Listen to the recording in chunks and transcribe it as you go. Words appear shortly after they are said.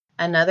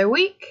another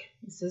week.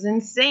 This is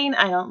insane.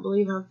 I don't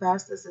believe how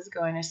fast this is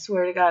going. I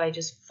swear to God, I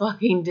just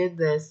fucking did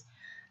this.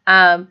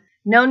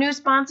 No new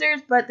sponsors,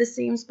 but the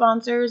same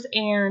sponsors.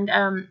 And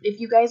if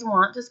you guys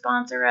want to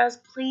sponsor us,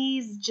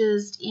 please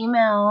just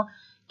email,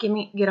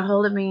 get a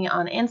hold of me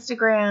on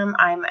Instagram.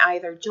 I'm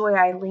either Joy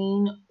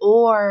Eileen,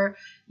 or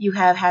you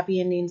have Happy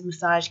Endings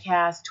Massage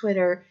Cast,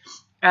 Twitter.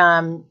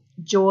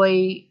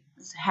 Joy's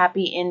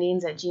Happy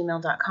Endings at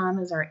gmail.com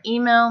is our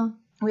email.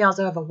 We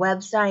also have a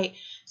website.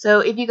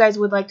 So if you guys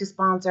would like to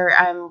sponsor,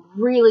 I'm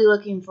really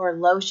looking for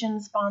lotion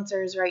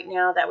sponsors right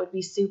now. That would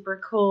be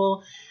super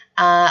cool.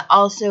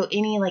 Also,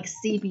 any like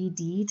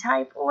CBD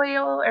type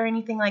oil or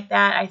anything like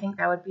that, I think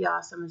that would be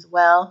awesome as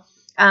well.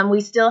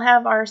 We still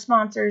have our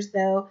sponsors,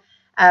 though.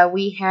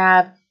 We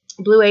have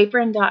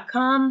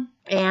BlueApron.com,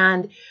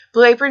 and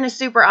Blue Apron is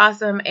super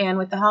awesome. And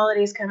with the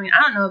holidays coming,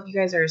 I don't know if you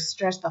guys are as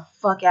stressed the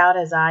fuck out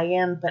as I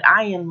am, but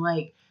I am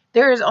like,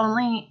 there is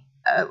only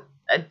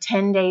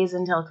 10 days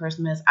until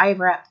Christmas.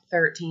 I've wrapped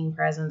 13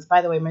 presents.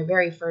 By the way, my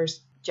very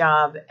first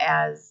job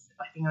as,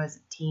 I think I was a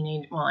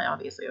teenager. Well,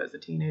 obviously I was a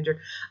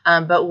teenager,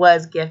 but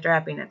was gift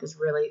wrapping at this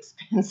really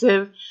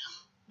expensive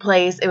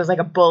place. It was like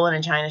a bull in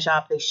a china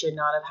shop. They should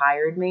not have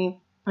hired me.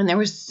 And there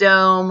was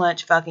so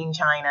much fucking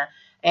china.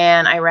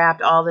 And I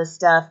wrapped all this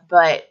stuff.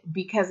 But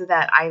because of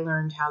that, I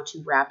learned how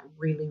to wrap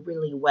really,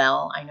 really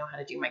well. I know how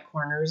to do my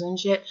corners and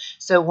shit.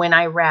 So when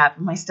I wrap,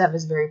 my stuff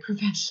is very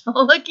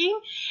professional looking.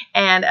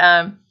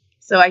 And,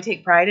 so I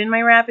take pride in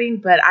my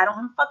wrapping, but I don't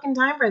have fucking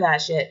time for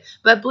that shit.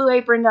 But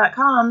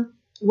BlueApron.com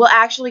will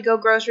actually go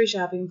grocery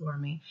shopping for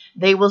me.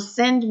 They will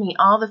send me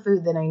all the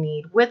food that I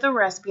need with a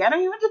recipe. I don't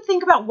even have to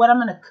think about what I'm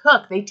going to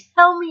cook. They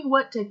tell me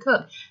what to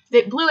cook.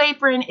 The Blue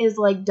Apron is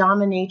like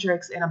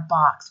dominatrix in a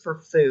box for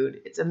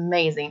food. It's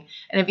amazing.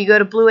 And if you go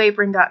to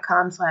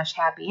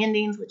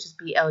blueapron.com/happyendings, which is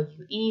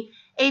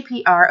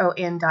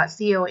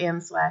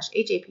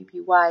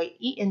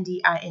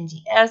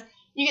BlueApron.com/happyendings,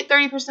 you get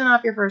 30%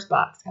 off your first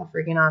box. How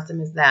freaking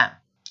awesome is that?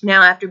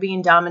 Now, after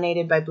being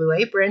dominated by Blue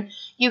Apron,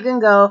 you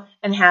can go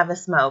and have a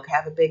smoke.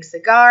 Have a big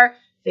cigar.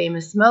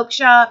 Famous Smoke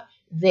Shop.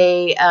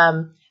 They,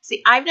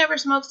 see, I've never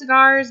smoked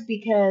cigars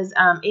because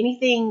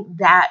anything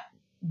that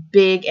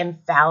big and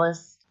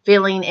phallus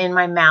filling in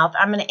my mouth,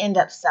 I'm going to end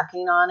up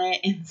sucking on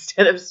it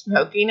instead of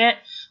smoking it,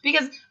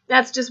 because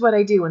that's just what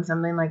I do when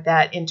something like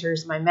that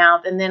enters my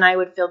mouth. And then I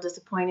would feel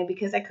disappointed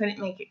because I couldn't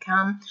make it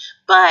come.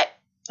 But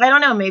I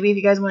don't know, maybe if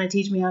you guys want to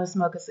teach me how to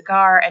smoke a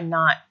cigar and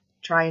not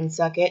try and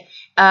suck it,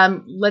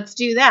 let's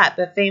do that.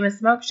 But Famous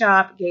Smoke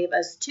Shop gave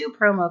us 2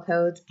 promo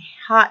codes,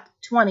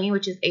 HOT20,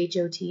 which is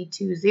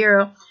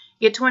HOT20,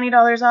 get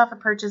 $20 off a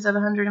purchase of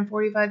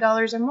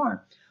 $145 or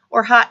more.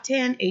 Or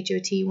HOT10,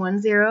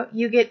 HOT10,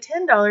 you get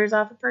 $10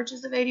 off a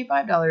purchase of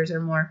 $85 or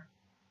more.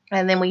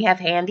 And then we have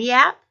Handy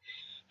App.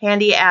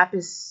 Handy App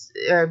is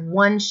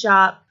one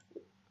shop.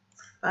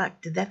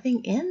 Fuck, did that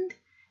thing end?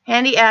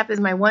 Handy App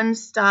is my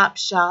one-stop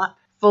shop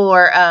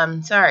for,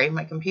 sorry,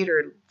 my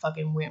computer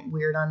fucking went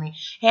weird on me.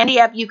 Handy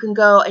App, you can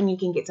go and you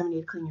can get somebody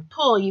to clean your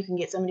pool. You can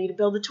get somebody to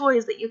build the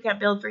toys that you can't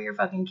build for your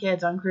fucking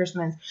kids on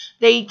Christmas.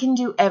 They can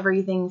do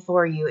everything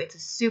for you. It's a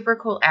super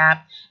cool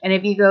app. And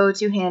if you go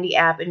to Handy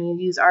App and you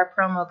use our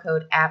promo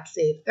code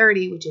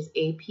APPSAVE30, which is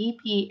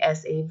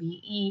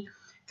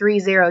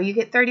APPSAVE30, you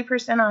get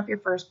 30% off your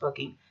first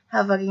booking.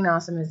 How fucking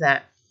awesome is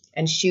that?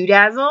 And Shoe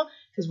Dazzle,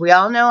 because we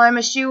all know I'm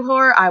a shoe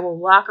whore. I will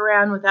walk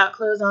around without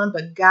clothes on,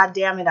 but god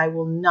damn it, I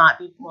will not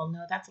be, well,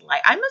 no, that's a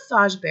lie. I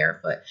massage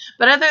barefoot.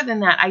 But other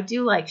than that, I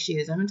do like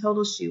shoes. I'm a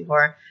total shoe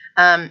whore.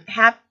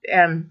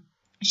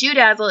 Shoe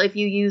Dazzle, if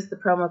you use the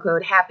promo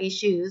code Happy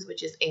Shoes,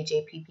 which is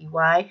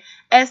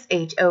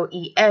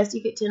HAPPYSHOES,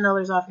 you get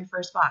 $10 off your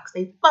first box.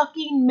 They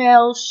fucking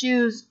mail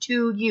shoes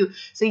to you.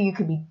 So you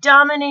could be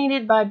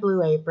dominated by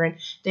Blue Apron.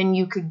 Then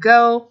you could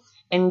go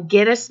and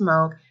get a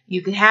smoke.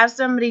 You could have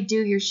somebody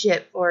do your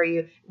shit for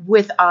you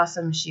with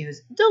awesome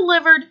shoes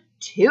delivered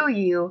to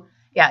you.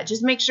 Yeah,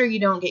 just make sure you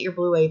don't get your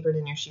Blue Apron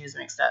and your shoes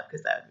mixed up,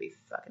 because that would be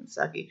fucking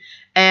sucky.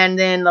 And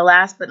then the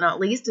last but not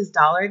least is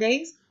Dollar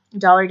Days.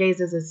 Dollar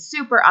Days is a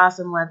super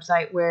awesome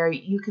website where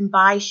you can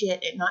buy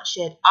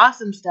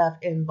awesome stuff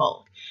in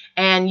bulk.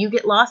 And you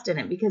get lost in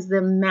it because the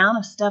amount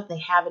of stuff they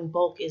have in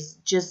bulk is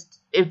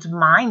just, it's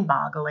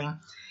mind-boggling.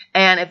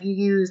 And if you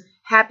use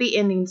Happy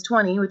Endings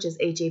 20, which is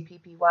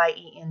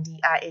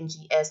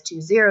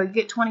HAPPYENDINGS20, you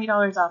get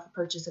 $20 off a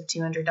purchase of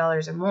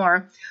 $200 or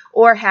more.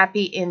 Or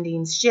Happy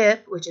Endings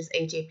Ship, which is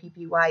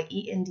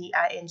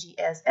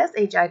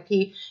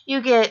HAPPYENDINGSSHIP,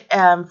 you get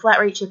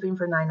flat rate shipping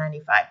for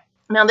 $9.95.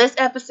 Now, this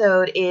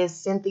episode is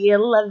Cynthia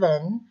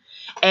Levin,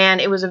 and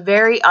it was a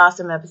very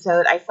awesome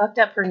episode. I fucked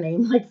up her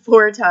name like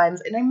 4 times,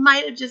 and I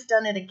might have just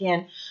done it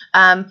again.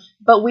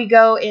 But we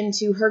go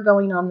into her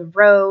going on the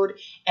road,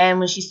 and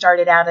when she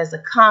started out as a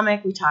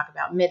comic, we talk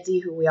about Mitzi,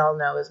 who we all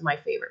know is my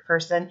favorite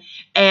person.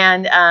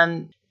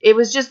 And it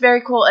was just very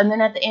cool. And then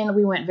at the end,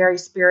 we went very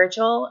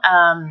spiritual,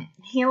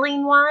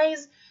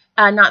 healing-wise,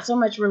 not so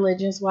much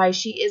religious-wise.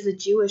 She is a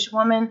Jewish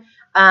woman,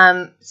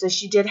 so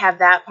she did have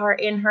that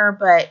part in her,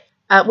 but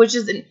which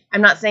isn't,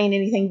 I'm not saying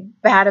anything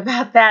bad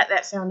about that.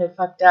 That sounded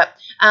fucked up.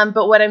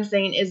 But what I'm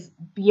saying is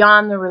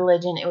beyond the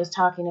religion, it was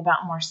talking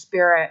about more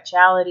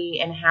spirituality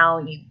and how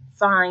you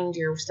find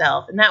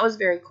yourself. And that was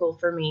very cool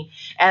for me.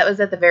 It was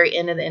at the very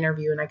end of the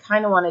interview, and I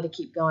kind of wanted to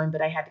keep going,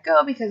 but I had to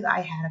go because I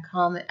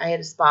had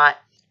a spot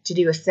to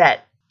do a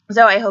set.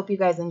 So I hope you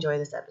guys enjoy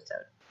this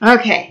episode.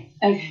 Okay.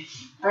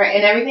 All right,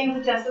 and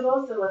everything's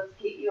adjustable, so let's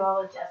get you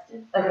all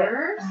adjusted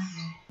first. Okay.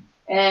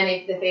 And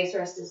if the face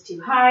rest is too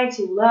high,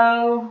 too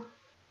low,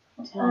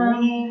 tell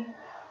me.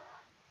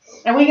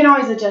 And we can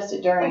always adjust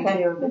it during,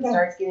 too, if it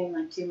starts getting,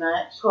 like, too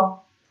much.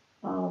 Cool.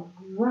 All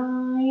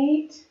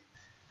right.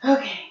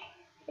 Okay.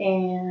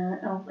 And,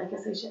 I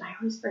guess I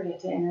always forget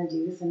to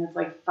introduce, and it's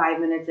like 5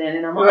 minutes in,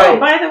 and I'm like, oh,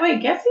 by the way,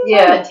 guess who's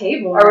on the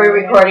table? Are we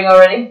recording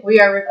already? We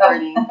are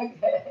recording.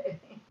 Okay.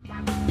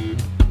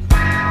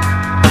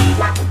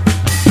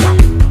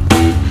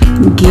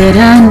 Get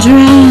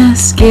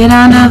undressed, get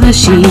under the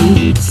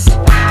sheets.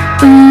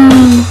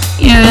 Ooh,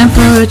 you're in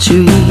for a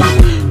treat.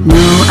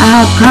 No,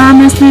 I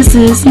promise this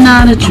is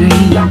not a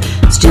dream.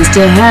 It's just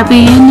a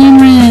happy ending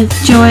with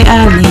Joy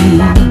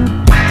Eileen.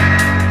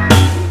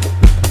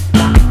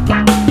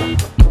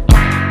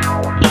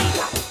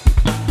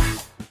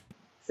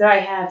 So I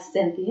have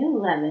Cynthia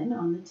Levin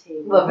on the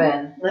table.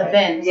 Levin.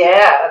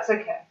 Yeah, that's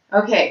okay.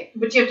 Okay.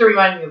 But you have to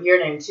remind me of your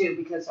name, too,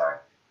 because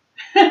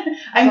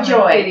I'm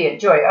Joy. Idiot,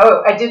 Joy.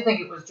 Oh, I did think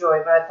it was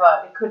Joy, but I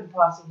thought it couldn't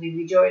possibly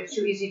be Joy. It's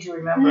too easy to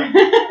remember.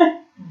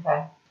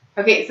 Okay.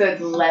 Okay, so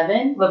it's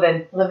Levin?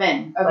 Levin.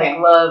 Okay. Like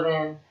love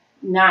and...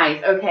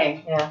 Nice,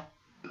 okay. Yeah,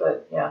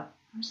 but yeah.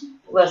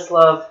 Less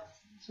love.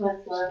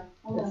 Less love.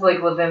 It's like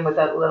Levin with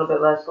that little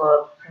bit less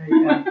love. There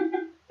you go.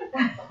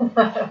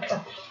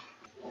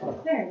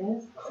 There it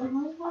is.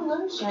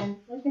 Lotion.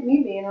 Look at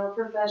me being all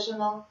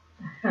professional.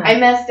 I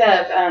messed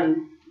up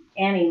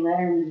Annie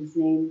Letterman's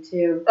name,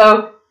 too.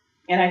 Oh.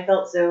 And I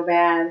felt so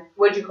bad.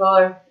 What'd you call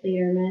her?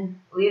 Lederman.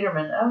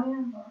 Oh,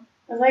 yeah.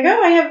 I was like,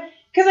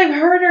 because I've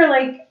heard her,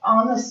 like,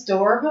 on the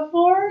store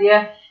before.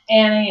 Yeah.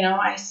 And,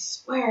 I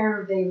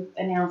swear they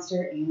announced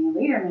her Annie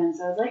Lederman.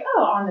 So I was like,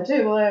 oh, on the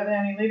table I have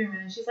Annie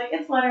Lederman. And she's like,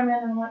 it's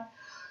Letterman. And I'm like,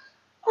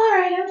 all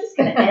right, I'm just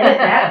going to edit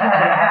that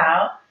part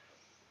out.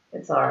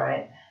 It's all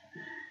right.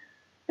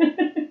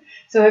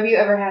 So have you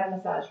ever had a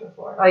massage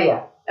before? Oh,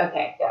 yeah.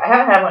 Okay. Yeah, I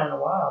haven't had one in a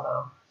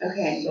while, though.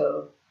 Okay.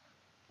 So.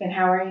 And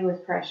how are you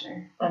with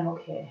pressure? I'm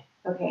okay.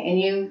 Okay,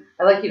 and you...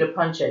 I like you to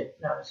punch it.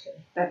 No, I'm just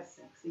kidding. That's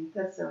sexy.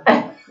 That's so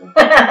sexy.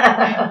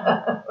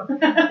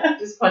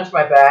 Just punch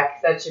my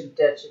back. That should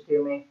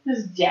do me.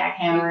 Just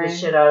jackhammering. Beat the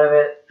shit out of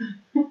it.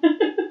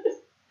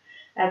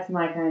 That's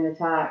my kind of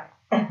talk.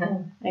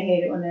 I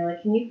hate it when they're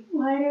like, can you be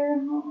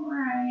lighter? All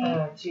right.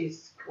 Oh,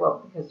 jeez.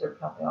 Well, because they're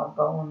probably all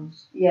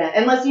bones. Yeah,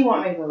 unless you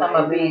want me to go lighter.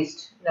 I'm a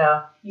beast.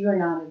 No. You are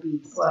not a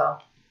beast.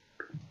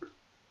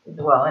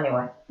 Well,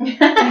 anyway.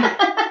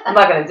 I'm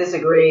not going to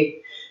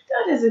disagree.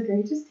 Don't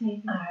disagree. Just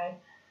take it. All right.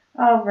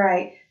 All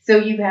right. So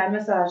you've had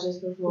massages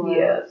before?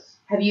 Yes.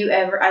 Have you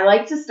ever... I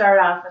like to start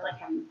off with, like,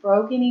 have you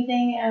broke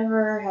anything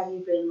ever? Have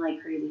you been,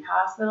 like, crazy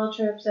hospital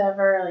trips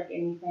ever? Like,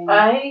 anything?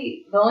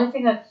 The only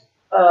thing that's...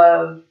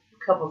 a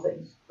couple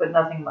things, but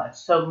nothing much.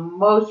 So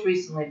most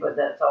recently, but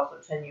that's also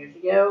 10 years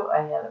ago,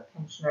 I had a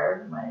pinched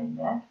nerve in my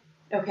neck.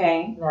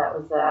 Okay. And that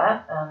was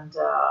that. And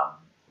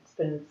it's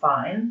been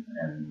fine.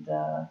 And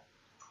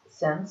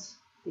since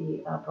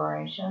the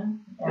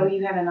operation. Oh,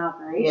 you had an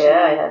operation?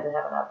 Yeah, I had to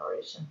have an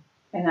operation.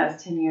 And that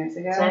was 10 years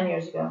ago? 10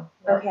 years ago.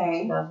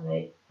 Okay.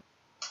 2008.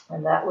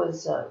 And that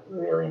was a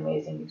really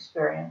amazing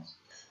experience.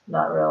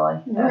 Not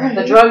really. Right.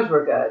 The drugs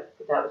were good,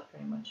 but that was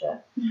pretty much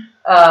it.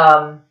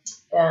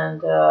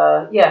 And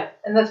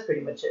that's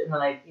pretty much it. And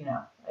then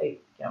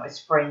I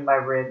sprained my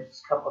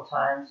ribs a couple of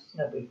times.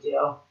 No big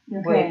deal.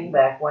 Okay. Way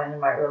back when, in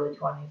my early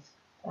 20s,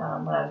 when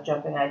I was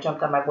jumping, I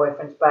jumped on my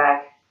boyfriend's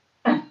back.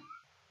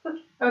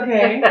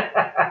 Okay.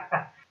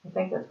 I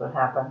think that's what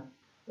happened.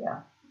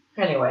 Yeah.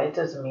 Anyway, it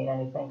doesn't mean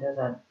anything, does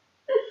it?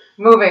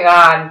 Moving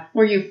on.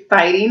 Were you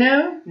fighting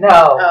him? No.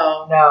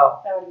 Oh. No.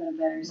 That would have been a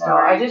better No,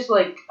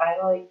 story. I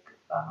like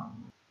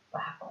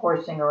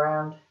horsing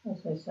around,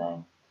 as they say.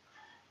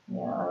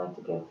 Yeah, I like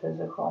to get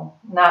physical.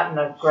 Not in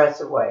an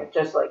aggressive way,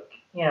 just like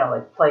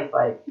play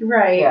fight.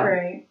 Right, Yeah.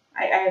 right.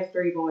 I have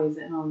 3 boys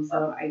at home,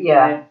 so I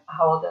Yeah. get it.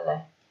 How old are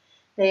they?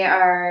 They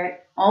are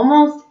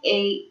almost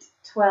 8,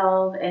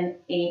 12, and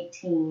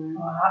 18.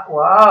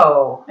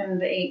 Wow.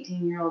 And the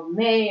 18-year-old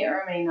may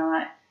or may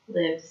not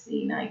live to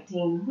see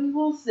 19. We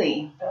will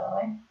see.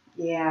 Really?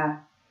 Yeah.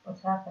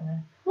 What's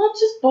happening? Well,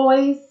 just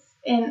boys,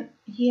 and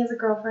he has a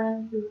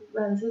girlfriend who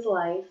runs his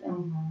life,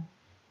 and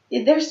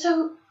they're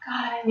so...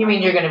 God, You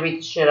mean you're going to beat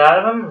the shit out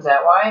of him? Is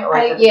that why? Or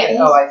I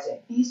see.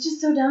 He's just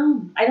so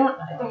dumb. I know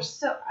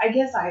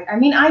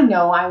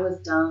I was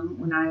dumb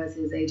when I was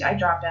his age. I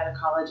dropped out of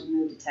college and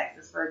moved to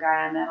Texas for a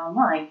guy I met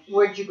online.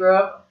 Where'd you grow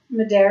up?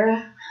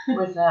 Madera.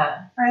 Where's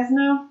that?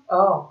 Fresno.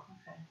 Oh,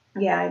 okay.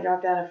 Yeah, I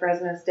dropped out of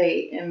Fresno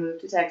State and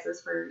moved to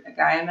Texas for a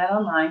guy I met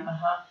online.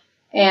 Uh-huh.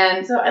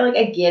 And so I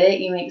get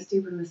it. You make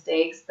stupid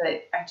mistakes,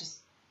 but I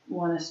just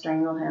want to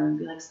strangle him and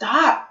be like,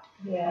 stop.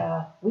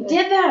 Yeah. We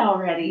did that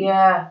already.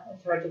 Yeah,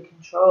 it's hard to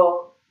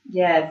control a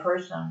Yes.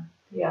 person.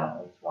 Yeah,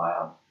 it's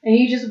wild. And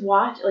you just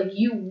watch, like,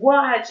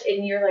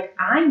 and you're like,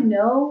 I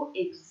know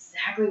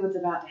exactly what's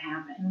about to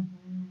happen.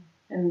 Mm-hmm.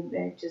 And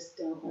they just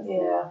don't listen.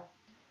 Yeah.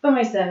 But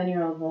my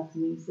 7-year-old loves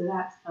me, so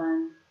that's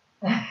fun.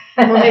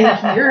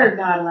 Like, you're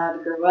not allowed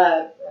to grow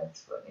up,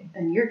 That's funny.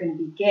 and you're going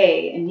to be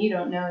gay, and you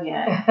don't know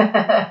yet.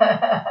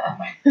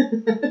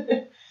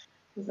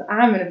 Because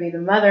I'm going to be the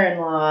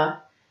mother-in-law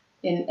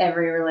in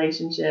every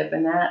relationship,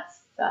 and that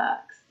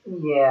sucks.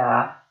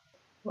 Yeah.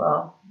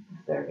 Well,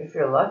 if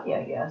you're lucky,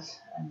 I guess.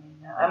 I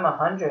mean, I'm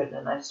 100,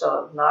 and I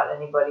still have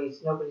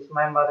nobody's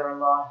my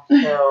mother-in-law.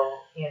 So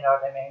you know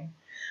what I mean.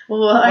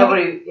 Well,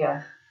 Nobody.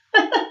 Yeah.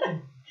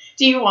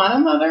 Do you want a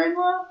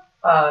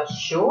mother-in-law?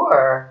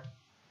 Sure.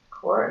 Of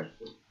course.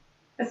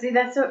 See,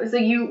 that's so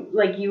you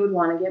would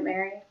want to get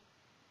married?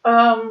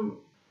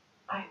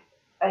 I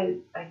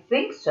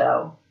think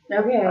so.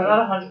 Okay. I'm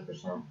not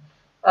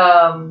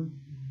 100%.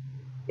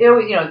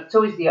 It's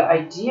always the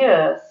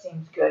idea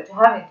seems good.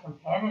 Having a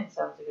companion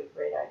sounds like a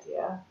great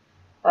idea.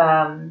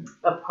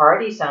 A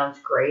party sounds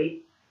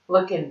great.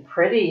 Looking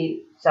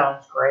pretty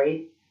sounds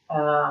great.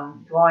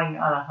 Going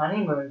on a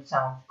honeymoon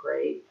sounds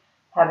great.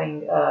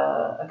 Having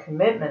a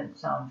commitment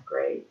sounds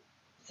great.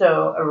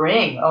 So a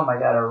ring, oh my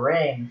God, a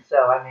ring.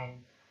 So I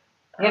mean,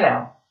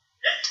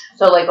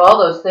 so like all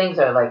those things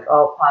are like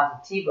all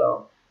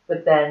positivo.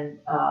 But then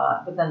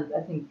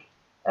I think,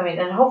 I mean,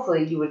 and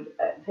hopefully you would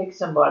pick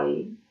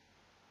somebody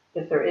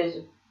if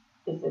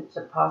it's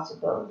a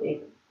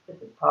possibility,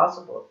 if it's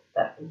possible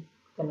that is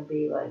going to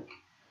be like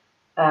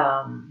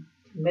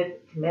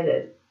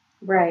committed.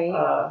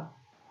 Right.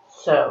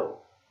 So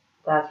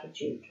that's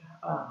what you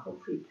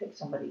hopefully pick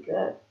somebody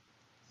good.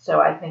 So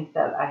I think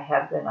that I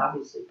have been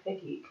obviously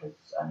picky because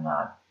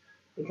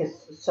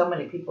so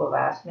many people have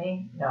asked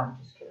me. No, I'm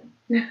just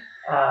kidding.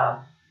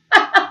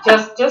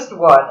 Just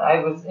one. I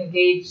was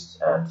engaged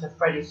to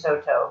Freddie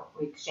Soto.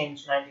 We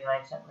exchanged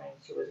 99-cent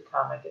rings. He was a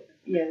comic.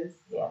 Yes.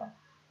 Yeah.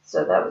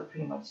 So that was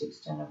pretty much the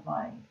extent of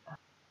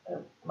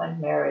my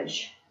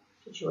marriage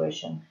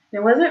situation.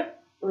 Now,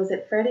 was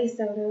it Freddie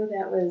Soto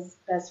that was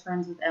best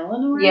friends with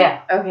Eleanor?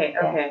 Yeah. Okay.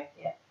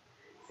 Yeah.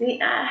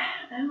 See, I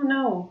don't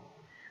know.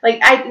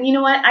 Like, you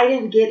know what? I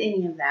didn't get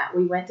any of that.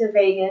 We went to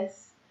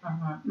Vegas.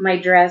 Mm-hmm. My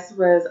dress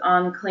was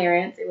on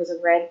clearance. It was a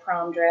red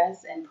prom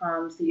dress, and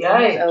prom season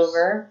was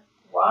over.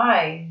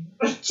 Why?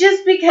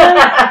 Just because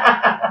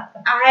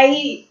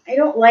I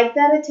don't like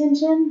that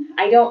attention.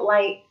 I don't.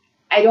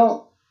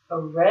 A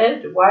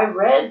red? Why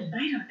red?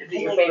 I don't. Is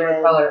it your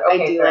favorite color?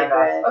 Okay, I do fair like enough.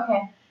 red.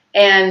 Okay.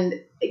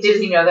 And did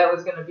he know that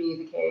was going to be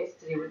the case?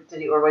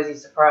 Did he, or was he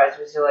surprised?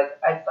 Was he like,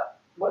 I thought,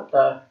 what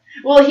the?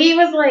 Well, he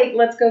was like,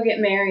 let's go get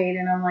married.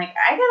 And I'm like,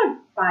 I gotta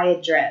buy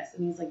a dress.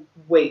 And he's like,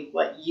 wait,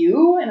 what,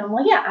 you? And I'm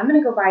like, yeah, I'm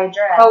gonna go buy a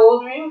dress. How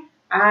old were you?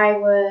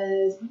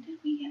 when did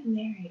we get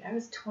married? I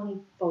was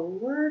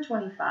 24,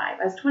 25.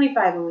 I was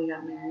 25 when we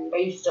got married. Are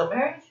you still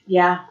married?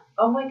 Yeah.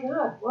 Oh my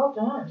God, well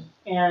done.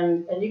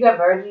 And you got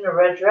married in a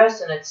red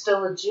dress and it's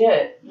still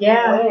legit.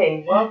 Yeah. No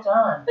way, well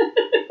done.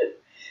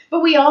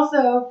 But we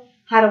also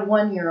had a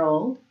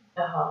 1-year-old.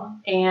 Uh-huh.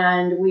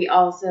 And we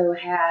also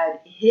had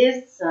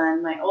his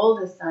son, my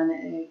oldest son.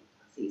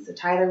 Let's see, so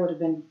Tyler would have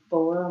been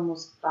 4,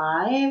 almost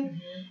 5. Mm-hmm.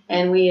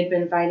 And we had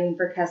been fighting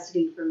for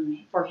custody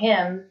for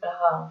him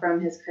from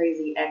his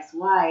crazy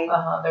ex-wife.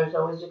 There's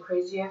always a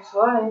crazy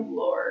ex-wife.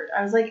 Lord.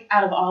 I was like,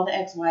 out of all the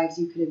ex-wives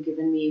you could have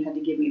given me, you had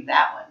to give me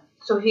that one.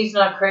 So he's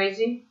not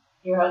crazy,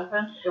 your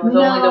husband? It was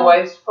only the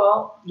wife's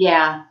fault?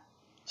 Yeah.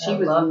 She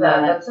was love nuts.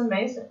 that. That's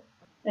amazing.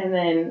 And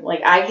then,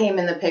 like, I came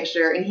in the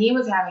picture, and he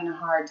was having a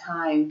hard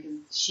time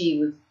because she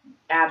was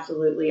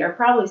absolutely, or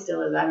probably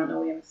still is, I don't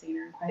know, we haven't seen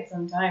her in quite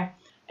some time.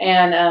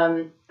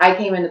 And I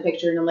came in the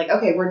picture, and I'm like,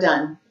 okay, we're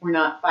done. We're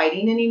not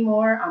fighting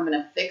anymore. I'm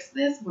going to fix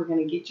this. We're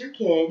going to get your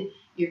kid.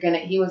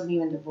 He wasn't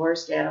even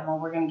divorced yet. I'm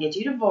like, we're going to get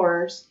you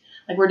divorced.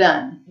 Like, we're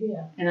done.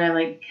 Yeah. And I,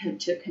 like,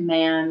 took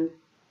command.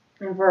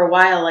 And for a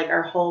while, like,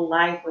 our whole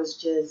life was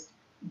just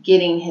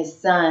getting his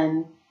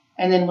son.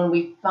 And then when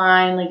we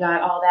finally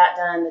got all that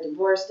done, the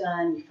divorce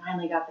done, we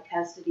finally got the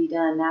custody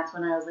done, that's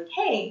when I was like,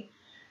 hey,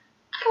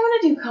 I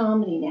want to do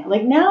comedy now.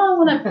 Like, now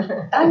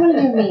I want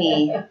to do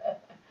me.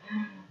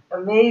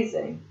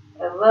 Amazing.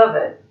 I love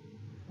it.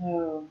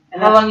 Oh.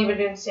 And how long have you been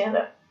doing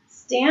stand-up?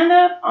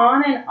 Stand-up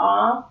on and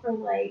off for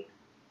like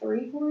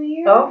 3-4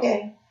 years.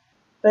 Okay.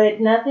 But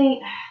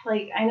nothing,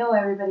 like, I know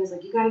everybody's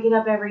like, you got to get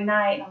up every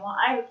night. And I'm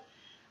like,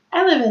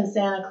 I live in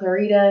Santa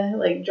Clarita,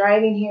 like,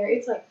 driving here,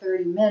 it's like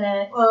 30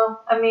 minutes.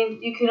 Well, I mean,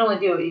 you can only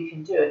do what you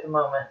can do at the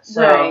moment.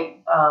 So, right.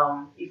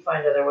 You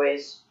find other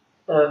ways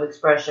of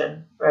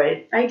expression,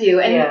 right? I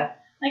do. And, yeah.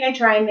 like, I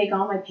try and make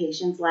all my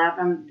patients laugh.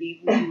 I'm the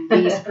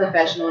least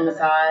professional in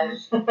massage.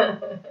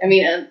 I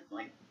mean,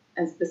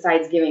 and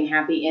besides giving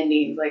happy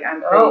endings, like,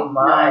 I'm pretty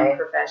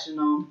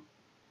non-professional.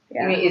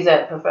 Yeah. You mean, is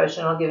that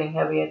professional, giving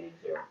happy endings?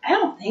 Or? I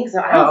don't think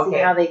so. I don't see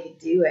how they could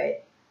do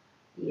it.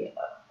 Yeah.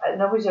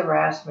 Nobody's ever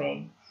asked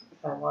me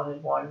if I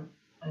wanted one.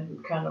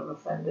 I'm kind of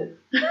offended.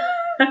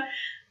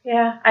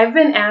 Yeah, I've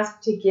been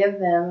asked to give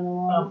them,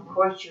 and Of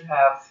course you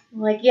have. I'm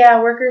like, yeah,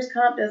 workers'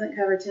 comp doesn't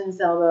cover tennis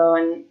elbow,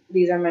 and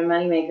these are my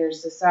moneymakers,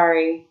 so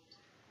sorry.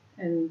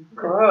 And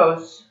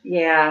Gross.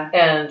 yeah.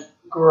 And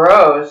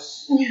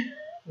gross.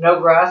 No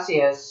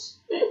gracias.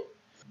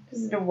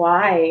 Just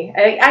why?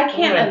 I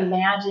can't Yeah.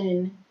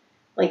 imagine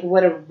like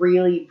what a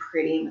really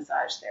pretty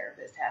massage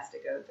therapist has to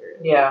go through.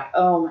 Yeah. Like,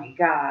 oh my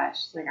gosh.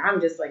 Like I'm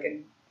just like a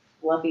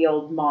fluffy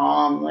old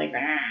mom. Like,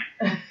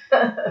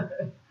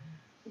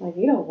 like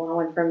you don't want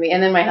one from me.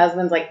 And then my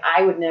husband's like,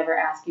 I would never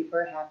ask you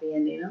for a happy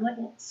ending. I'm like,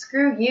 well,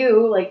 screw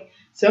you. Like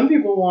some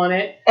people want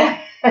it.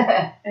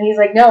 And he's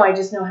like, no, I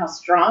just know how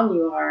strong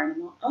you are. And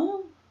I'm like,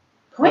 oh,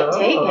 point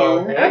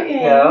taken. There Okay. you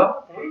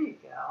go. There you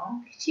go.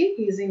 Look at you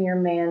using your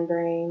man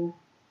brain.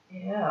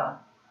 Yeah.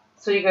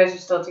 So you guys are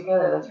still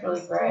together. That's really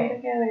Still great.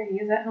 together.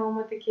 He's at home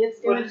with the kids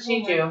doing What does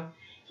he homework. do?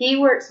 He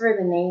works for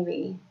the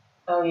Navy.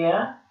 Oh,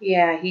 yeah?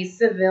 Yeah, he's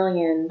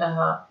civilian,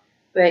 Uh-huh.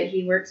 but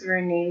he works for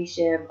a Navy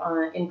ship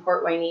in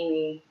Port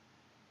Hueneme.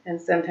 And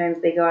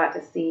sometimes they go out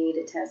to sea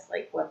to test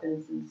like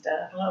weapons and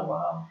stuff. Oh,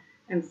 wow.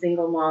 I'm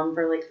single mom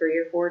for like 3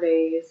 or 4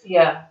 days.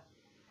 Yeah.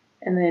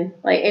 And then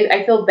like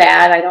I feel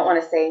bad. I don't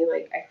want to say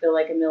like I feel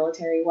like a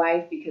military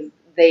wife because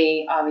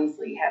they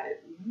obviously have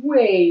it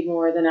way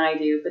more than I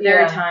do. But there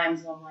are Yeah.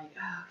 times when I'm like,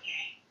 oh,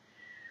 okay,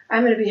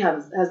 I'm gonna be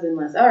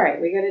husbandless. All right,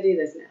 we got to do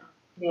this now.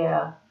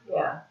 Yeah.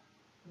 Yeah.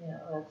 Yeah,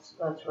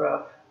 that's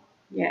rough.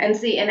 Yeah, and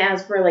see, and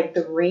as for like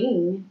the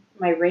ring,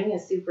 my ring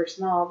is super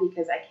small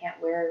because I can't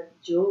wear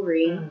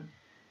jewelry Mm.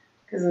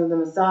 because of the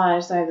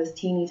massage. So I have this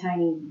teeny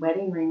tiny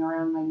wedding ring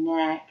around my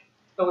neck.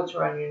 Oh, it's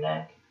around your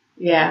neck.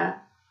 Yeah,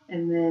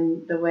 and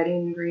then the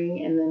wedding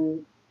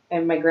ring,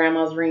 and my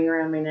grandma's ring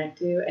around my neck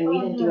too. And we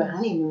Oh, didn't do a nice.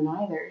 honeymoon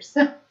either.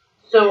 So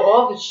So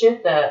all the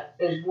shit that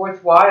is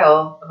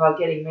worthwhile about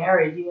getting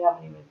married, you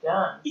haven't even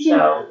done. Yeah.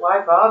 So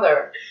why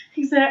bother?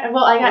 exactly.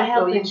 Well, I got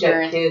health You've got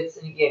insurance. kids,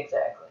 and you get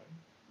exactly.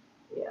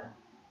 Yeah.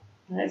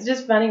 It's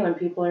just funny when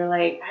people are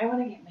like, I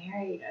want to get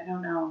married. I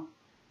don't know.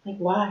 Like,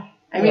 why?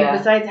 I mean, Yeah.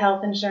 besides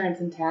health insurance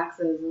and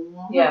taxes. And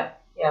Yeah.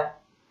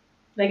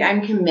 Like,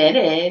 I'm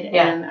committed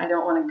Yeah. and I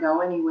don't want to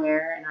go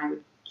anywhere. And I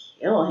would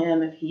kill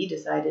him if he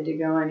decided to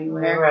go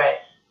anywhere. Right.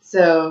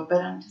 So,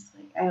 but I'm just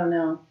like, I don't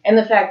know. And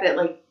the fact that,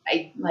 like,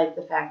 I like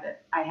the fact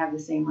that I have the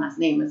same last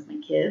name as my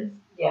kids.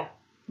 Yeah.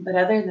 But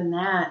other than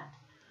that,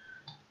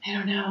 I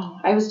don't know.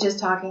 I was just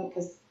talking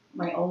because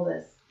my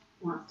oldest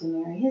wants to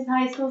marry his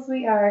high school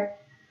sweetheart.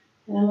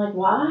 And I'm like,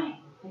 why?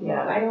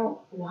 Yeah.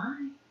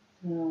 Why?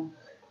 So,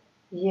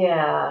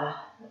 Yeah.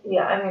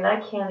 Yeah. I mean, I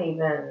can't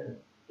even,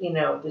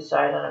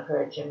 decide on a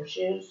pair of gym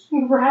shoes.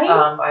 right?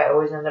 I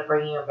always end up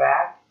bringing them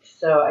back,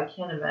 so I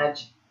can't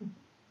imagine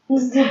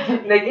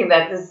making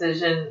that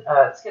decision.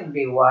 It's going to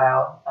be a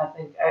while. I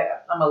think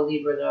I'm a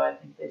Libra, though. I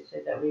think they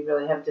say that we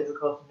really have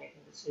difficulty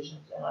making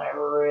decisions, and I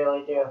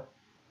really do.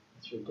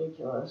 It's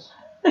ridiculous.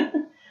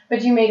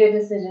 But you made a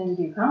decision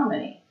to do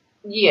comedy.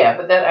 Yeah,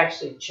 but that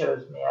actually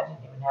chose me. I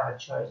didn't even have a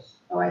choice.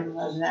 Oh, I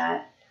love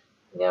that.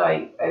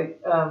 I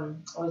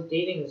was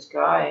dating this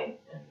guy,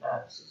 and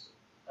this is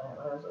when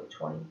I was like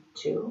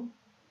 22,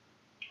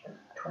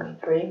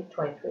 23,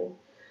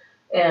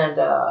 and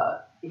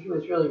he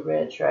was really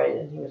rich, right?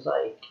 And he was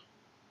like,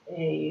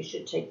 "Hey, you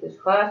should take this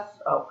class.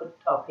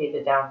 I'll pay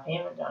the down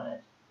payment on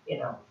it.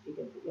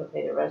 You'll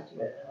pay the rest of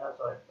it." And I was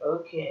like,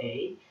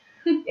 "Okay."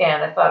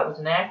 And I thought it was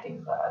an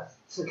acting class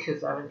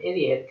because I'm an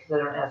idiot because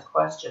I don't ask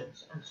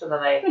questions. And so then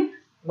I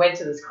went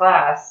to this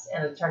class,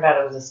 and it turned out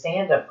it was a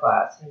stand-up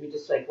class, and we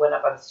just like went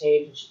up on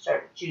stage,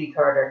 and Judy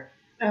Carter.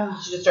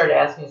 Oh, She just started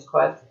asking us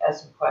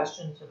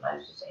questions, and I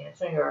was just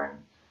answering her,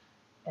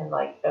 and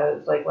like it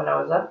was like when I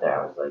was up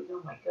there, I was like,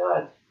 oh my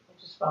god,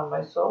 I just found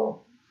my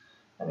soul.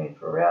 I mean,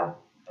 for real.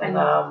 And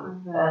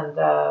and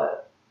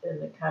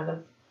it kind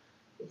of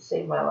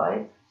saved my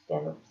life.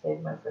 Stand up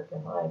saved my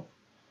freaking life.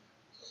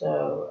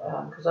 So,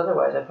 because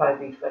otherwise I'd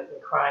probably be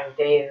fucking crying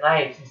day and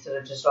night instead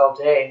of just all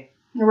day.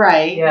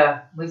 right.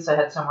 Yeah, at least I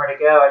had somewhere to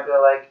go. I'd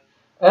go like,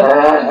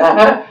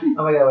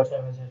 oh my god, what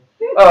time is it?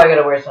 Oh, I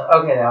gotta wear something.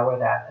 Okay, I'll wear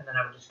that, and then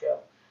I would just go.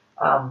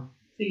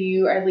 So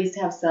you at least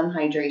have some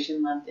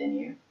hydration left in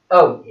you.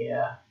 Oh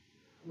yeah,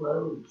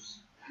 loads.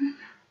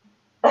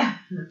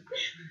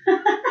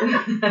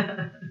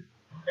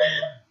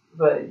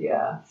 But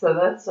yeah, so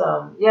that's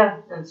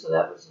and so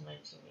that was in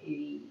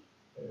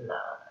 1989.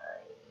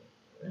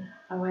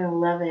 Oh, I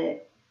love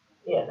it.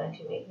 Yeah,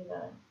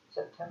 1989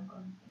 September,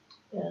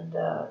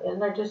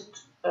 and I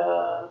just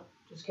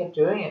kept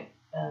doing it,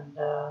 and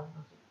I was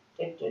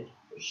addicted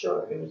for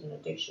sure. It was an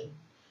addiction.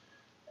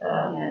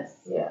 Yes.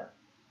 Yeah.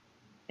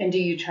 And do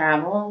you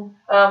travel?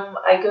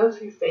 I go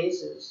through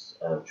phases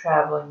of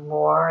traveling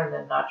more and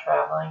then not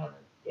traveling,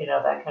 and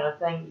that kind of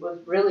thing. It was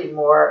really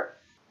more.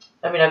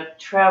 I mean, I've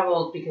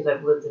traveled because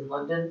I've lived in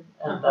London,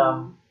 and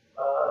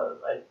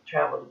I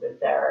traveled a bit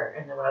there.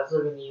 And then when I was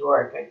living in New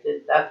York,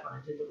 that's when I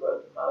did the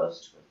road the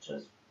most, which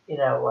was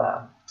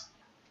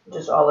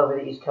just all over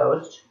the East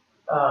Coast,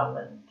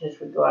 and just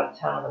would go out of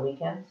town on the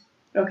weekends.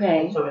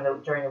 Okay. And so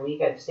during the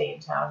week I'd stay in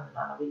town, and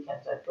on the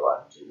weekends I'd go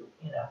out and do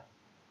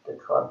the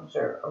clubs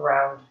are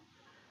around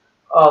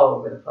all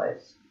over the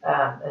place,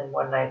 and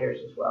one-nighters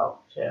as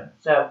well too.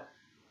 So,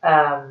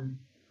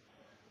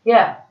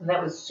 yeah, and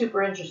that was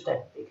super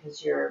interesting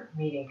because you're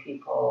meeting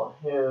people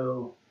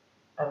who,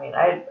 I mean,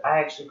 I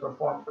actually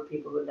performed for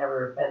people who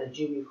never met a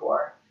Jew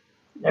before,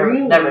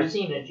 never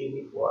seen a Jew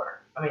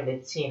before. I mean,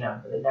 they'd seen them,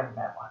 but they'd never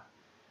met one.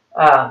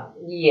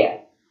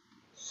 Yeah.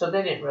 So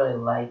they didn't really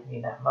like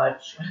me that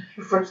much when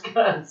I first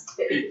got on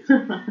stage.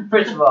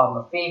 First of all, I'm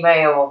a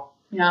female.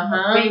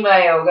 A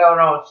female going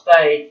on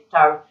stage,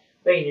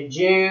 being a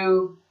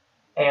Jew,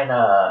 and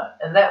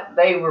that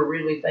they were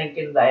really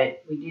thinking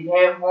that we did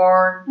have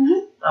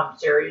horns. I'm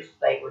serious.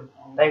 They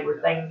were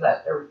things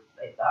that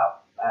they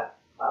thought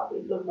we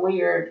looked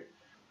weird,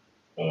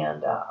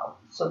 and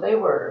so they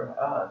were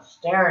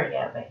staring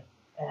at me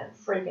and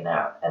freaking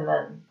out. And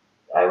then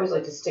I always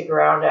like to stick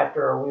around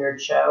after a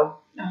weird show.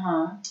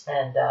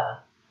 And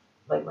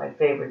like my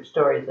favorite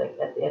story is like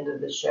at the end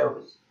of the show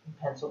was in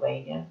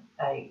Pennsylvania.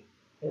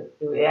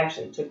 It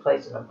actually took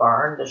place in a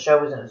barn. The show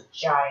was in this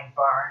giant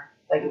barn.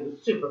 Like it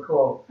was super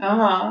cool.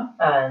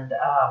 And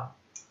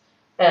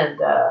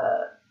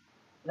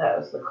that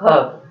was the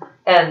club.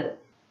 And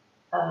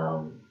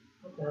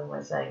what the hell am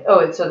I saying? Oh,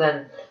 and so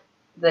then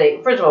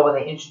first of all, when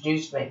they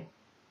introduced me,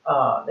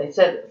 they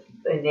said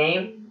a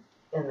name,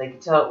 and they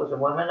could tell it was a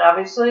woman,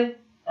 obviously,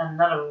 and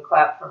none of them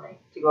clapped for me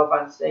to go up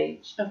on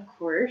stage. Of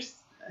course.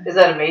 Is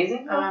that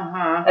amazing?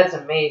 That's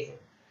amazing.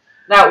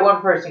 Not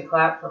one person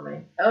clapped for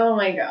me. Oh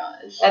my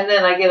gosh. And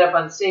then I get up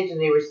on stage,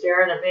 and they were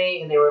staring at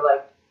me, and they were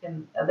like,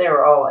 and they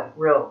were all like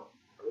real,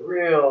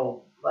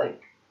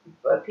 like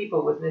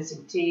people with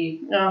missing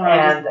teeth.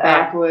 And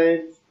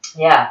backwoods.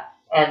 Yeah.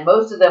 And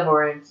most of them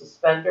were in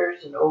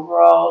suspenders and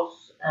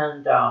overalls,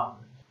 and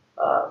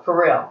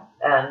for real.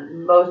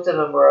 And most of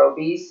them were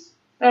obese,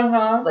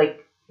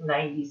 like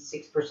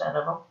 96%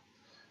 of them.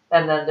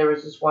 And then there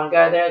was this one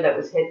guy there that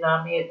was hitting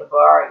on me at the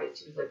bar. I guess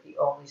he was like the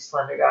only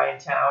slender guy in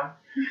town.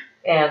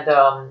 And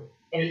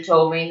he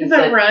told me, he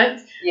said,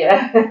 runt?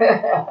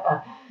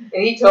 Yeah.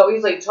 And he told me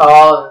he's like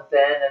tall and thin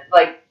and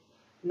like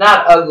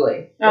not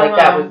ugly. Like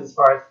that was as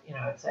far as,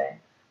 I'd say.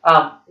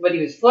 But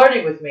he was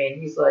flirting with me,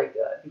 and he's like,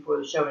 before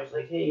the show, he's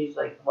like, hey, he's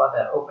like, while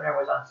the opener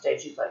was on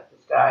stage, he's like,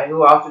 this guy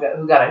who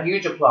got a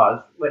huge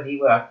applause when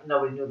he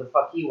nobody knew the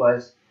fuck he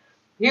was.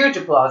 Huge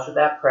applause for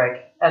that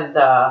prick.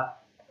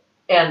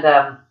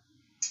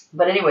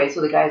 But anyway,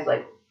 so the guy's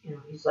like,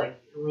 he's like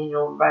leaning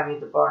over by me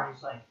at the bar, and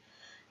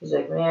he's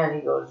like, man,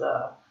 he goes,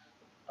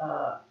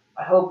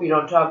 I hope you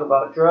don't talk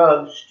about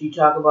drugs. Do you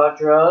talk about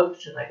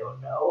drugs? And I go,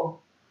 no.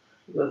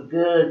 He goes,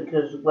 good,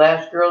 because the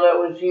last girl that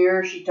was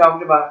here, she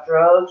talked about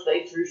drugs.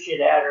 They threw shit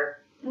at her.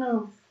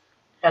 No.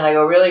 And I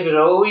go, really? He goes,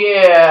 oh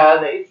yeah,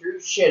 they threw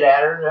shit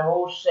at her, the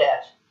whole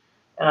set.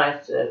 And I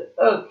said,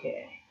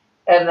 okay.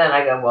 And then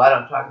I go, well, I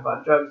don't talk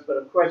about drugs, but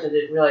of course I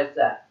didn't realize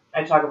that.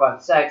 I talk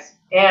about sex,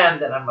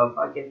 and that I'm a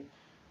fucking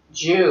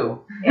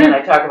Jew, and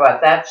I talk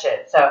about that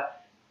shit. So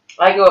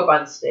I go up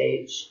on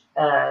stage,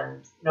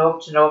 and no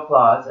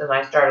applause, and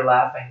I started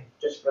laughing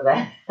just for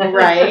that.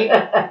 Right.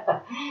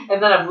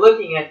 And then I'm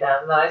looking at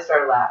them, and then I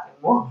started laughing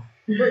more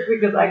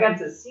because I got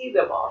to see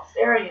them all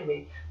staring at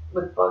me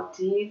with buck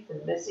teeth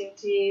and missing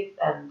teeth,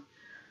 and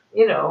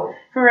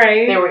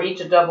right. They were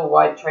each a double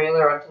wide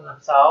trailer unto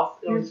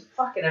themselves. It was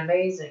fucking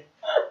amazing.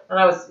 And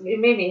it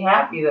made me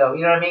happy though,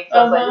 you know what I mean? 'Cause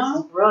I was like,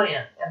 this is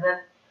brilliant. And then,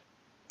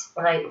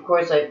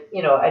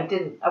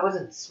 I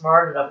wasn't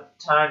smart enough at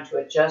the time to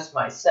adjust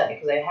my set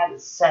because I had a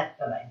set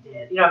that I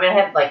did. I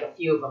had like a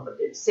few of them, but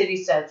it's city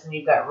sets and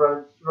you've got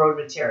road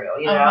material,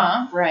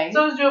 Right.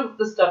 So I was doing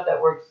the stuff that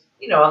works,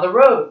 on the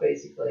road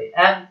basically,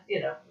 and,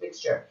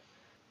 mixture.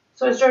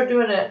 So I started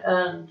doing it,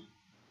 and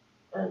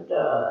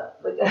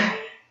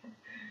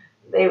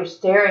they were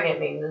staring at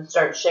me and then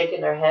started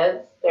shaking their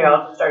heads. They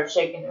all just started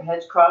shaking their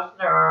heads, crossing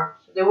their arms.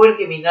 They wouldn't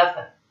give me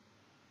nothing.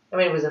 I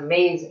mean, it was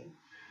amazing.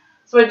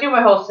 So I do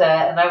my whole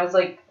set, and I was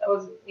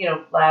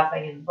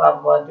laughing and blah,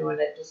 blah, blah, doing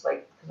it just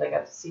like, because I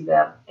got to see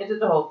them. I did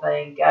the whole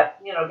thing, I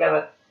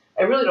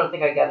really don't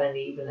think I got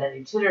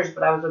any titters,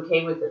 but I was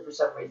okay with it for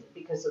some reason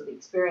because of the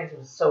experience. It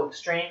was so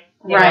extreme.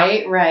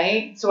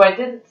 Right. So I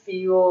didn't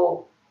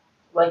feel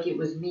like it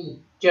was me.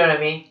 Do you know what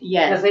I mean?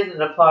 Yes. Because they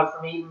didn't applaud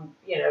for me. Even,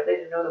 they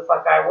didn't know who the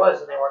fuck I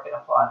was, and they weren't going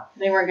to applaud.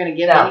 They weren't going to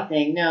give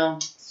anything, no.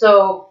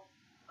 So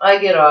I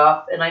get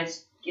off, and I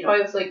just, I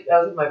was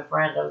with my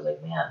friend. I was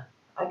like, man,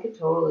 I could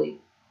totally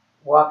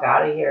walk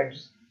out of here and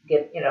just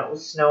get, it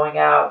was snowing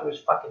out. There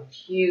was fucking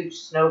huge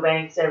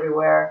snowbanks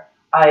everywhere,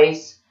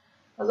 ice.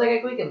 I was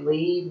like, we can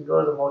leave and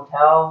go to the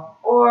motel,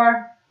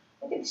 or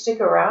I can stick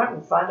around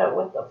and find out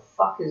what the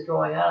fuck is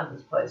going on in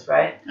this place,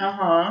 right?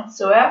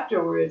 So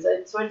afterwards, I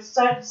decided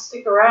to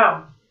stick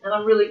around, and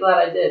I'm really glad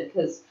I did,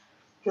 because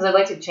I'd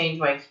like to change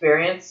my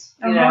experience,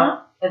 you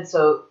know? And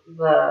so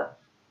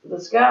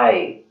this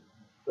guy,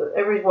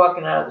 everybody's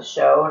walking out of the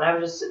show, and I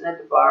was just sitting at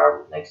the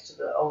bar next to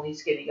the only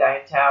skinny guy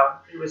in town.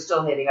 He was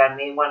still hitting on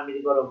me and wanted me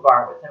to go to a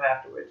bar with him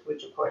afterwards,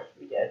 which of course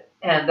we did.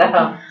 And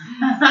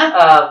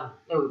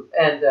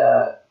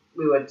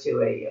we went to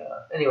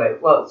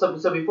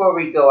so before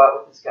we go out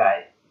with this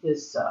guy,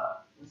 this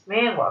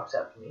man walks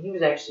up to me. He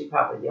was actually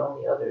probably the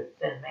only other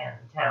thin man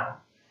in town.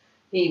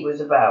 He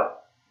was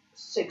about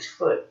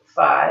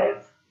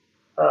 6'5",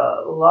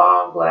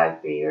 long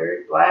black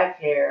beard, black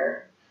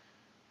hair,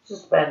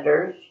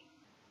 suspenders.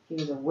 He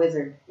was a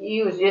wizard.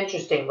 He was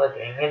interesting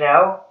looking,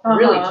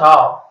 really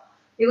tall.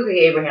 He looked like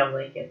Abraham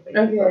Lincoln.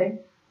 Basically. Okay.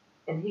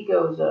 And he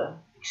goes,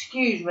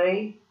 excuse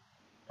me.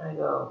 I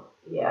go,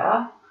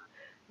 yeah.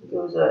 He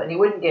goes, and he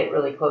wouldn't get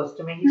really close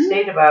to me. He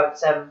stayed about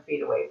 7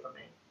 feet away from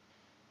me,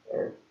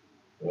 or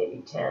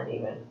maybe 10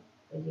 even.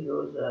 And he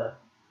goes,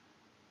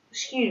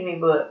 excuse me,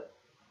 but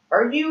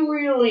are you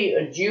really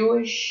a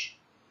Jewish?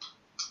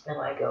 And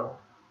I go,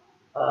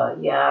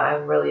 yeah,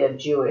 I'm really a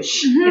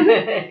Jewish,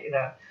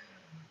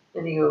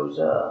 And he goes,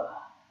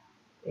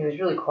 he was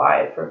really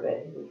quiet for a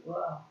bit. He goes,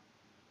 well,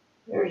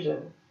 there's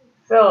a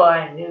fellow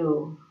I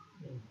knew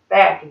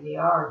back in the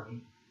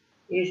Army.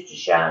 He used to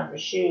shine my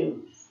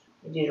shoes.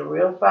 He did a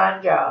real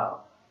fine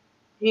job.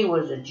 He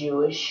was a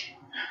Jewish.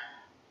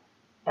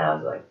 And I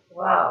was like,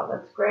 wow,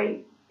 that's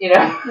great.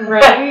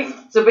 Right?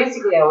 So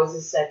basically I was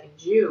the second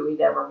Jew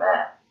he'd ever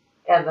met.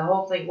 And the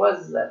whole thing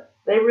was that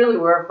they really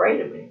were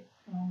afraid of me.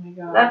 Oh my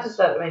God. Not just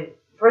that,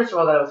 first of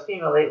all, that I was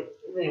female, they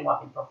didn't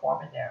want me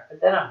performing there. But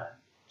then I'm a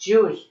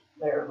Jewish.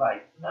 They're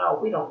like, no,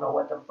 we don't know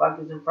what the fuck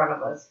is in front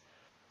of us.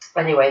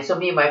 Anyway, so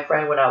me and my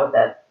friend went out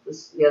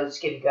with the other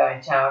skinny guy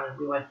in town, and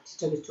he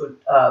took us to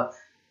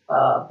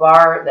a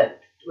bar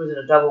that was in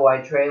a double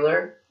wide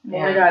trailer. Oh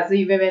my God! So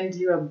you've been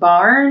to a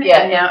barn?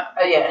 Yeah, and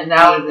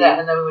now, and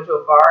then we went to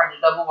a bar in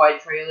a double wide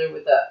trailer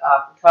with a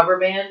cover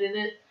band in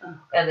it,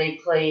 and they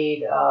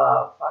played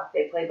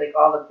like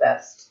all the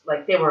best,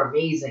 like they were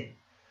amazing.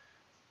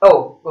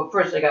 Oh, well,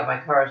 first I got my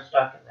car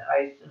stuck in the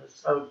ice and the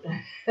snow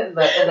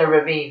in the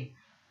ravine,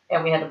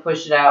 and we had to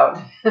push it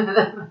out.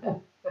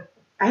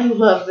 I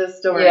love this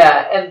story.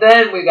 Yeah, and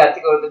then we got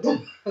to go to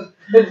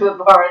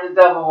the bar in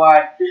the double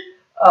wide.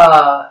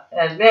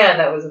 And man,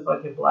 that was a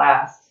fucking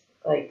blast.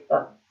 Like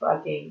a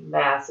fucking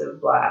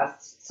massive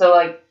blast. So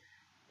like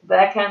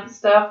that kind of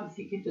stuff, if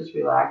you could just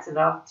relax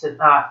enough to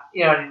not,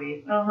 you know what I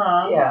mean?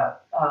 Uh-huh. Yeah.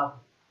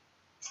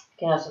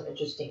 Can have some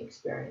interesting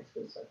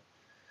experiences.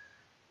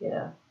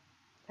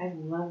 I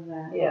love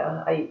that.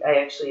 Yeah, I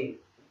actually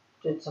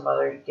did some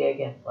other gig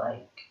in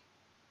like,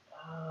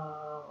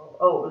 I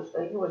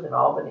think it was in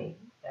Albany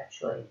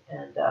actually,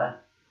 and the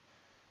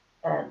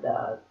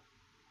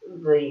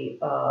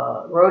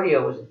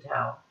rodeo was in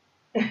town.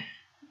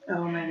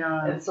 Oh my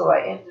God. And so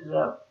I ended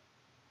up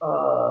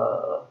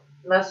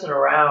messing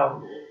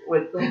around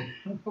with a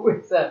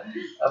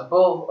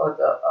bull,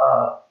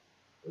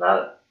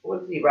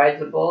 he rides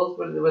the bulls?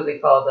 What are they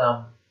called?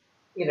 The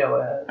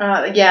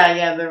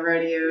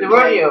rodeo. The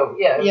rodeo,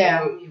 yeah.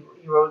 Yeah.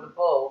 He rode the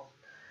bulls,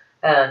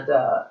 and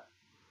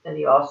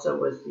he also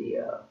was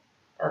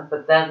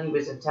but then he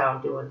was in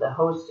town doing the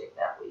hosting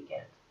that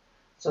weekend.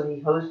 So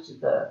he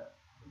hosted the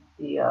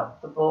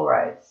bull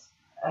rides.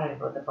 I don't even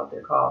know what the fuck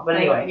they're called, but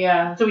anyway.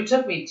 Yeah. So he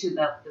took me to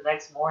them the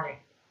next morning.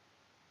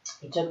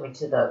 He took me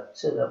to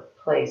the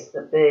place,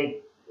 the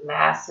big,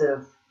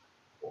 massive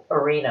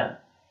arena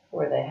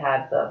where they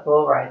had the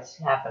bull rides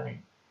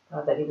happening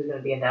that he was going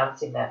to be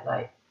announcing that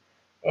night.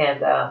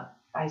 And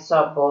I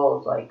saw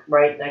bulls like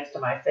right next to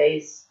my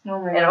face. Oh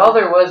my and God. all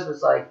there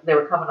was like they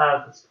were coming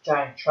out of this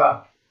giant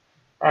truck,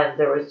 and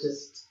there was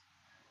just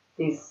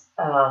these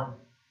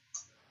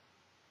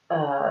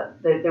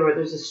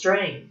there's a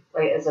string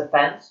like as a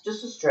fence,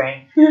 just a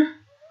string.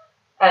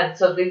 And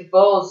so these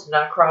bulls do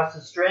not cross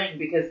the string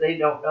because they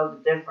don't know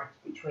the difference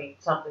between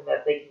something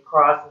that they can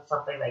cross and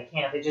something they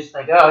can't. They just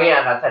think, oh yeah,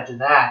 I'm not touching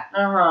that.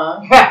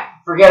 Uh-huh.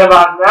 Forget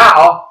about it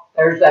now.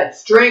 There's that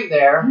string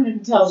there.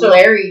 Until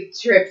Larry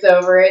trips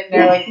over it and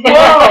they're like,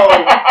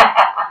 whoa!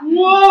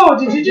 Whoa,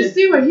 did you just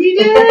see what he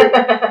did?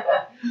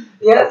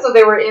 Yeah, so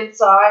they were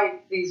inside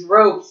these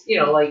ropes,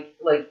 like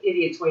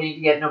idiots waiting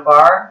to get in a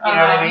bar. You know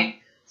what I mean?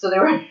 So they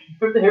were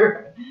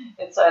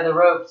inside the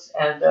ropes,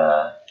 and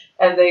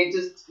they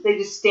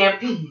just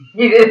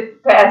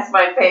stampeded past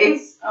my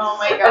face. Oh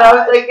my God! And I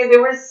was like, and they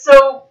were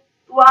so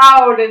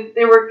loud, and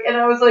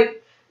I was like,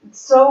 it's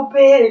so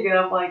big, and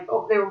I'm like,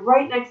 oh, they were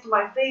right next to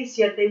my face,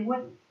 yet they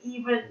wouldn't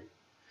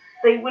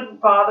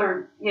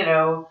bother,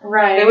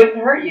 Right? They wouldn't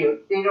hurt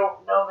you. They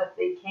don't know that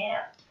they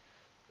can't.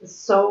 It's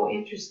so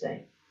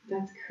interesting.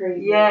 That's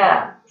crazy.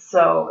 Yeah,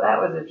 so that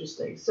was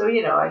interesting. So,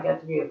 I got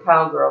to be a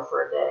cowgirl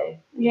for a day.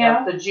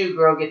 Yeah. The Jew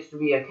girl gets to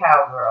be a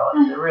cowgirl.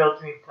 It's a real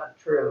dream come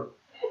true.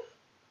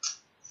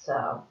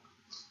 So,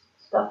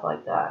 stuff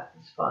like that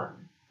is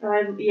fun.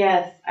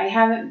 Yes, I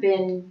haven't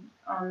been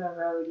on the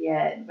road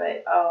yet,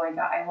 but oh my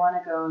God, I want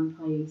to go and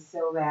play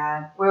so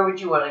bad. Where would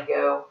you want to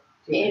go?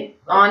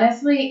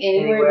 Honestly,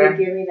 anywhere anywhere?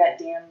 they give me that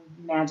damn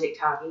magic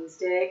talking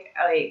stick,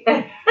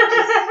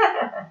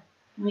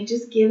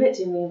 just give it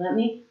to me.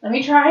 Let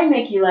me try and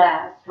make you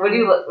laugh. What do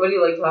you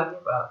like talking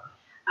about?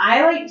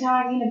 I like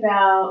talking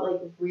about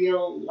like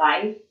real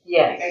life.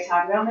 Yes. Like I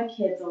talk about my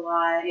kids a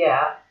lot.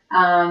 Yeah.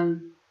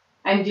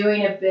 I'm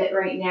doing a bit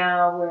right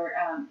now where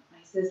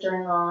my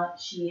sister-in-law,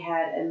 she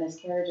had a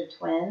miscarriage of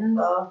twins.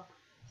 Oh.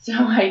 So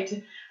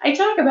I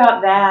talk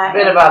about that. A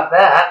bit about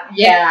that.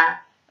 Yeah.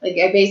 Like,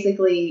 I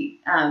basically,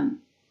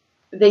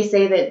 they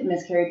say that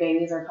miscarried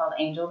babies are called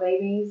angel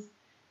babies,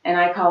 and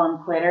I call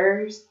them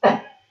quitters.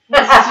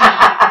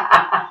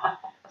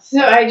 So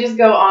I just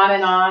go on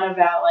and on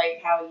about,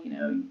 like, how, you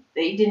know,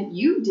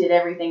 you did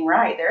everything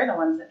right. They're the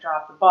ones that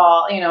dropped the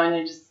ball, you know, and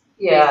it just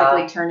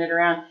basically turned it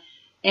around.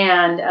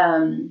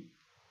 And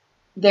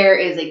there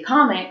is a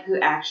comic who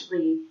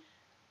actually,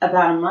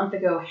 about a month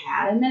ago,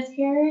 had a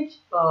miscarriage.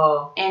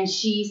 Oh. And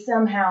she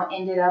somehow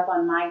ended up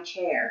on my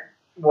chair.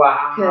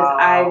 Wow. Because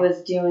I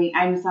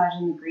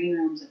massaged in the green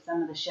rooms at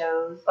some of the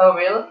shows. Oh,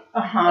 really?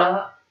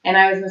 Uh-huh. And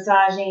I was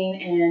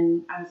massaging,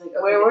 and I was like,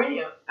 okay. Where were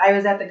you? I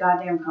was at the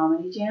goddamn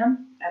Comedy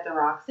Jam at the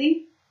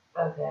Roxy.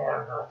 Okay, I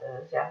don't know what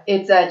that is, yeah.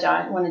 It's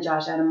one of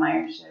Josh Adam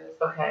Meyer's shows.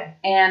 Okay.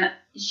 And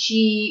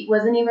she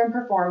wasn't even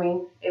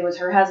performing. It was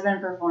her husband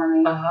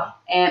performing. Uh-huh.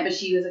 But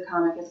she was a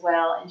comic as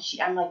well. And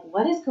I'm like,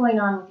 what is going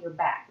on with your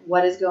back?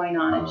 What is going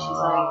on? And she's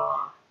like,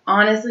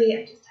 honestly,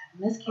 I just had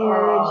a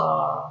miscarriage.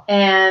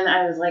 And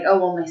I was like, oh,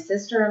 well, my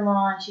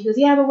sister-in-law. And she goes,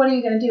 yeah, but what are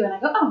you going to do? And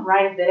I go, oh,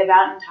 write a bit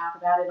about it and talk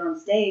about it on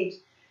stage.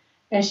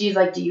 And she's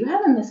like, do you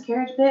have a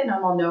miscarriage bit? And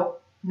I'm all,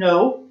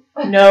 no.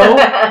 And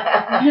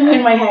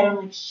in my head, I'm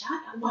like, shut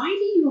up. Why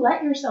do you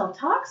let yourself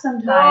talk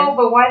sometimes? No,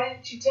 but why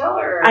didn't you tell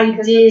her? I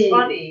because did. It's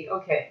funny.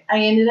 Okay. I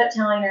ended up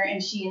telling her,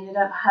 and she ended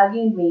up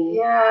hugging me.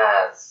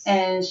 Yes.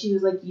 And she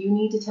was like, you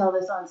need to tell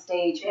this on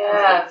stage because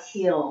Yes. it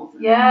heals.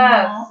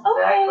 Yes,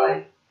 Okay.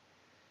 exactly.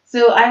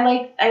 So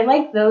I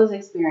like those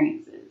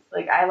experiences.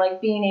 Like, I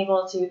like being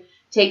able to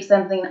take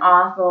something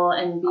awful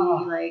and be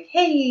like,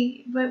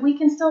 hey, but we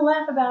can still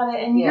laugh about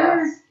it, and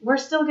we're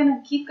still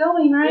gonna keep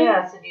going, right?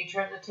 Yes, and you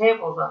turn the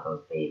tables on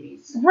those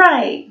babies.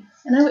 Right.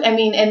 And I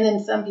mean, and then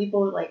some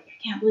people are like,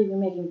 I can't believe you're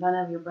making fun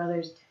of your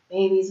brother's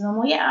babies. And I'm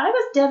like, yeah, I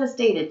was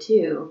devastated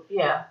too.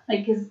 Yeah.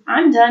 Like, because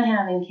I'm done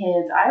having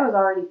kids. I was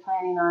already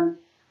planning on,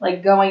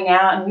 like, going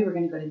out, and we were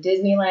going to go to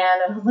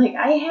Disneyland. And I was like,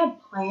 I had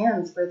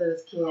plans for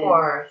those kids. Of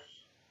course.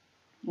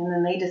 And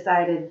then they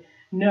decided,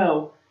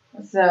 no.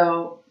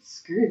 So,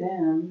 screw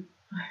them.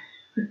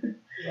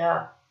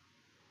 Yeah.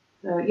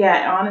 So,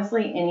 yeah,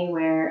 honestly,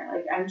 anywhere.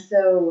 Like, I'm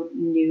so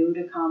new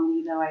to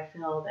comedy, though, I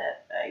feel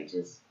that I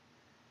just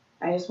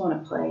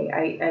want to play.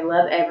 I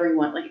love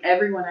everyone. Like,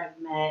 everyone I've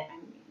met, I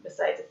mean,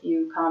 besides a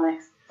few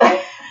comics,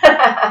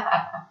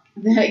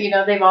 you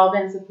know, they've all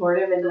been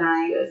supportive and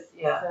nice.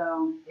 Good. Yeah.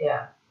 So.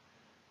 Yeah.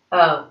 I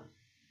forgot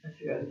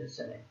what I was going to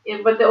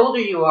say. But the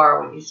older you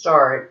are when you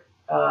start,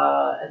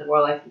 and the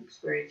more life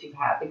experience you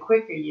have, the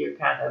quicker your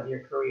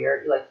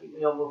career,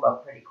 you'll move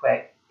up pretty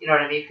quick. You know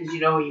what I mean? Because you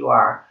know who you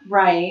are.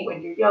 Right.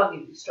 When you're young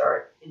and you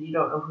start and you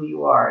don't know who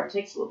you are, it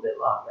takes a little bit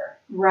longer.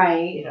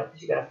 Right. You know,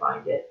 because you got to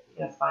find it.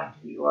 You got to find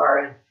who you are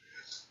and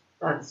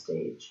on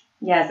stage.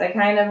 Yes, I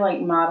kind of like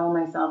model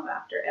myself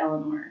after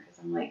Eleanor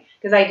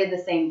because I did the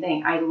same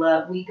thing.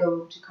 We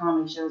go to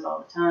comedy shows all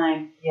the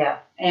time. Yeah.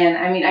 And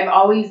I mean, I've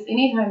always,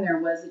 anytime there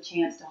was a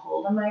chance to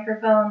hold a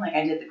microphone, like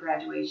I did the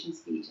graduation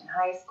speech in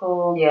high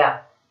school.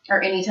 Yeah.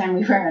 Or anytime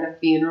we were at a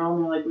funeral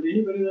and they're like, would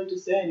anybody like to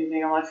say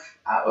anything? I'm like,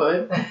 I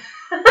would.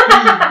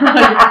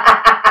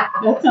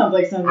 That sounds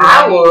like something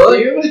I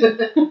would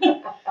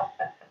do.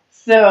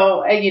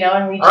 So, you know,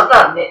 and we just... I'm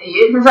not an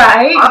idiot.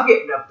 Right? I'm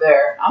getting up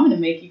there. I'm going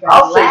to make you guys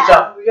I'll laugh. say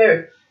something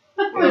there.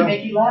 I'm going to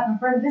make you laugh in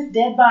front of this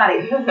dead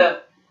body.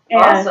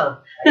 Awesome.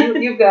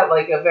 You've got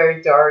like a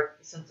very dark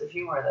sense of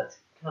humor that's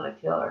kind of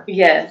killer.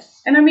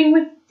 Yes. And I mean,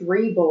 with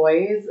 3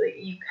 boys, like,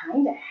 you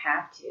kind of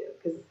have to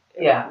because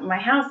my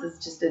house is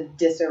just a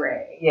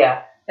disarray.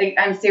 Yeah. Like,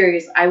 I'm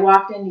serious. I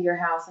walked into your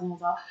house and I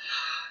was all,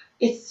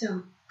 it's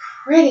so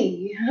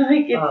pretty.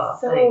 Like, it's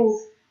so...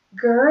 Thanks.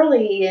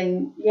 girly,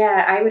 and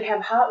I would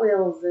have Hot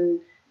Wheels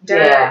and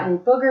dirt and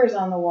boogers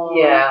on the wall.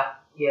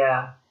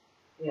 Yeah.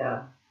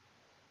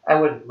 I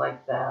wouldn't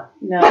like that.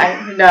 No.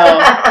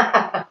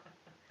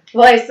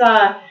 Well, I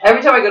saw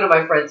every time I go to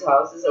my friends'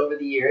 houses over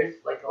the years,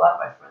 like a lot of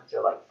my friends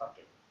are like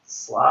fucking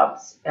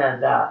slobs,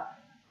 and I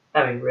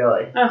mean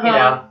really, you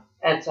know.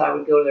 And so I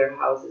would go to their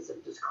houses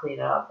and just clean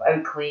up. I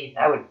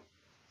would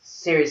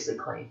seriously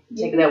clean.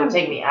 That would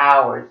take me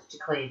hours to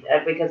clean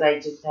because I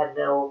just had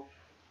no.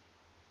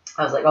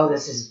 I was like, oh,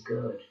 this is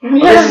good. Yeah.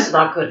 Well, this is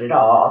not good at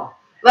all.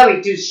 Let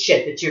me do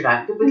shit that you're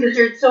not, because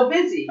you're so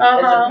busy as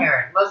a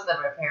parent. Most of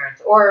them are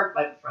parents, or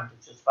my friends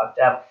are just fucked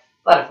up.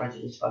 A lot of friends are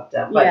just fucked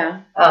up.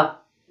 But,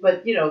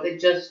 but you know, they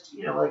just,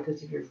 you know, like,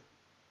 because if you're,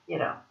 you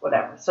know,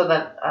 whatever. So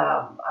then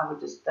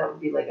that would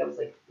be like, I was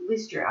like, at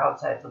least your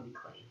outsides will be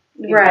clean.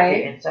 Even if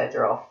your insides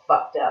are all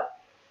fucked up.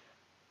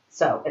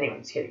 So, anyway,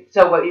 just kidding.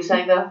 So, what are you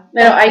saying, though?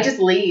 No, I just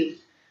leave.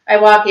 I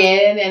walk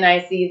in and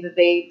I see that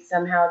they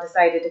somehow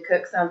decided to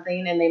cook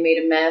something and they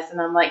made a mess, and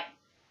I'm like,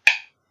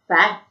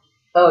 bye.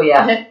 Oh,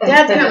 yeah.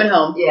 Dad's coming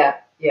home. Yeah.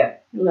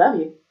 Love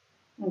you.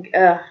 Like,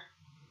 our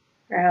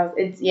house,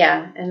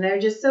 and they're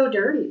just so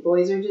dirty.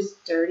 Boys are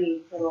just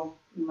dirty little.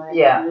 Like,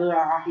 yeah.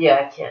 Ugh.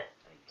 Yeah, I can't.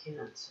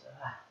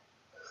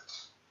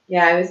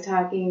 Yeah, I was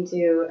talking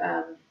to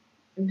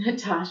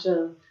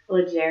Natasha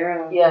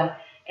Leggero. Yeah.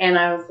 And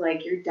I was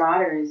like, your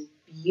daughter is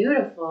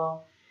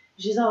beautiful.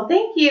 She's all,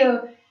 thank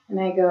you. And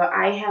I go,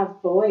 I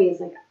have boys.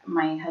 Like,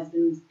 my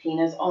husband's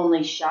penis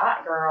only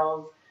shot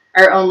girls,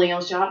 or only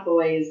shot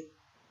boys.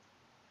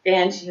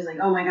 And she's like,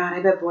 oh my God,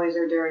 I bet boys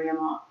are dirty. I'm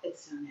all,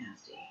 it's so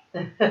nasty.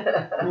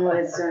 Oh,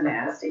 it's so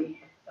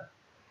nasty.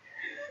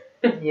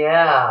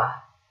 Yeah.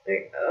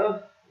 Like,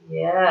 oh.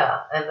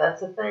 Yeah. And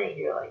that's the thing.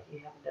 You're like, you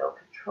have no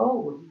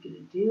control. What are you going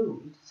to do?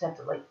 You just have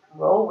to, like,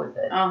 roll with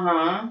it.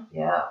 Uh-huh.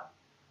 Yeah.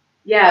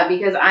 Yeah,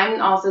 because I'm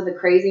also the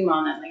crazy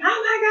mom that's like,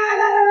 oh my God,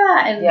 blah, blah,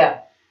 blah. And Yeah.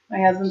 my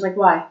husband's like,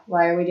 why?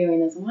 Why are we doing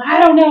this? I'm like, I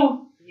don't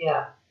know.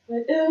 Yeah.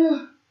 But,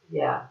 ugh.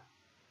 Yeah.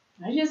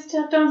 I just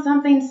stepped on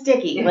something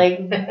sticky. Like,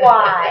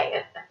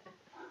 why?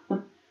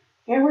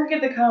 I work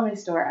at the Comedy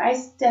Store. I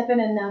step in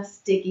enough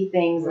sticky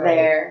things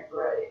there.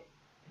 Right.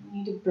 I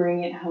need to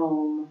bring it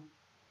home.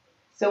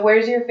 So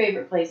where's your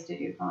favorite place to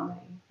do comedy?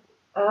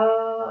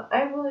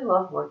 I really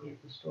love working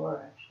at the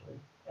store, actually.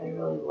 I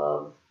really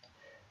love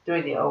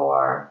doing the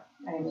OR.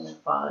 It's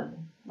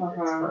fun. It's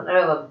fun.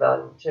 I love the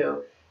belly room,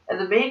 too. And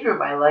the main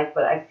room I like,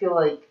 but I feel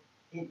like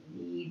I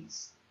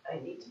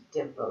need to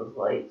dim those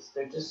lights.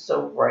 They're just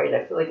so bright.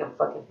 I feel like I'm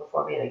fucking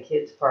performing at a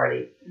kid's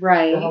party.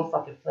 Right. The whole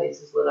fucking place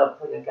is lit up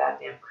like a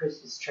goddamn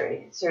Christmas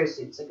tree.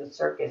 Seriously, it's like a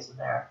circus in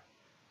there.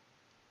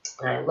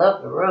 And I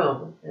love the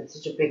room. It's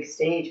such a big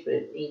stage, but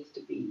it needs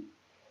to be,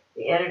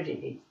 the energy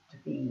needs to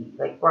be,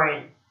 like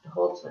Brian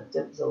Holtzman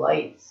dims the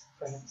lights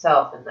for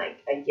himself, and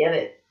like, I get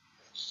it.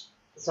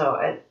 So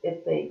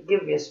if they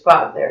give me a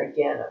spot there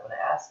again, I'm going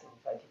to ask them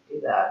if I can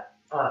do that.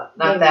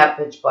 Not that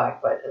pitch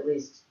black, but at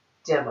least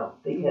dim them,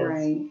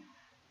 because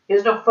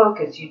there's no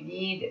focus. You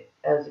need,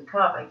 as a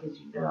comic, as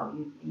you know,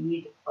 you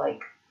need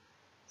like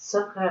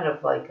some kind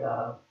of like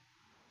the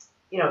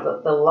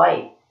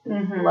light.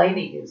 Mm-hmm.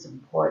 Lighting is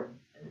important,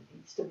 and it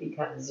needs to be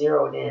kind of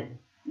zeroed in.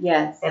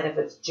 Yes. And if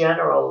it's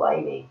general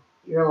lighting,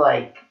 you're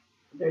like,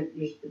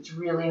 it's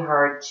really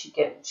hard to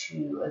get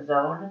to a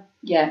zone.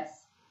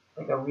 Yes.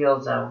 Like a real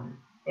zone.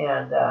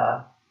 And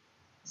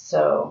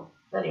so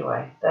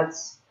anyway,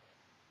 that's,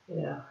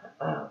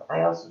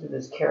 I also do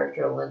this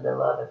character, Linda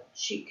Love, and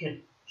she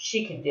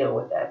can deal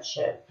with that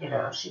shit.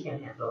 She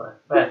can handle it.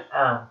 But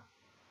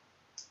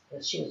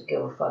she doesn't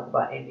give a fuck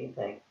about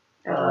anything.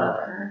 I love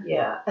her.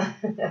 Yeah.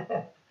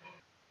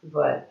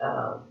 But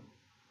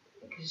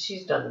because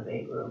she's done the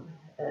main room,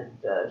 and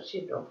she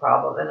had no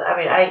problem. And I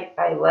mean,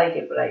 I like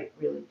it, but I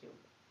really do.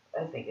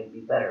 I think it'd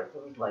be better if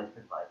there was lights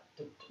been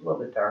a little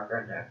bit darker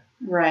in there.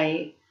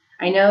 Right.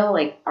 I know,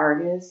 like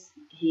Argus,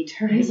 he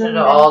turns it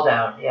all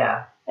down.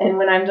 Yeah. And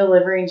when I'm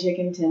delivering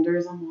chicken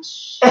tenders, I'm all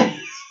shit.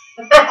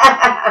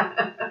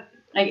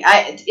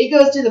 It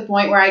goes to the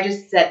point where I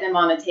just set them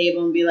on a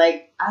table and be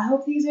like, I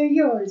hope these are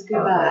yours.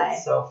 Goodbye. Oh,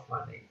 that's so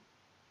funny.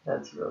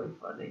 That's really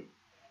funny.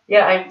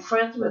 Yeah, I'm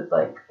friends with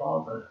like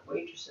all the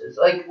waitresses,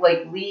 like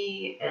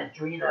Lee and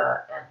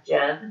Drina and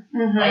Jen.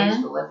 Mm-hmm. I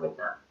used to live with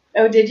them.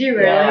 Oh, did you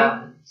really?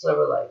 Yeah. So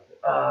we're like,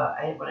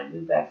 when I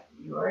moved back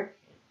from New York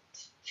in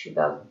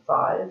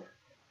 2005,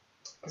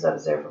 because I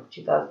was there from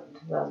 2000 to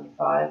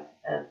 2005,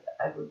 and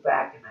I moved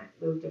back and I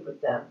moved in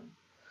with them,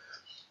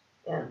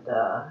 and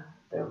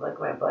they're like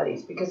my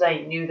buddies because I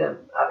knew them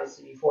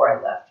obviously before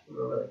I left. We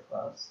were really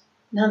close.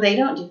 No, they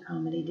don't do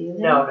comedy, do they?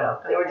 No.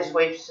 They were just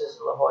waitresses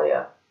in La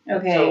Jolla.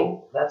 Okay.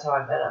 So that's how I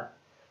met them.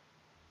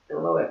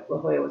 And La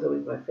Jolla was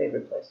always my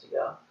favorite place to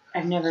go.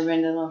 I've never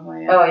been to La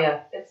Jolla. Oh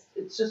yeah,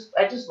 it's just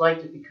I just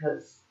liked it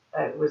because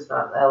it was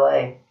not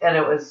LA, and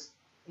it was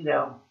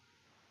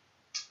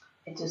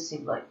it just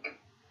seemed like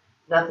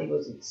nothing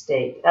was at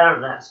stake.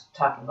 I'm not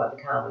talking about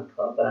the comedy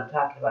club, but I'm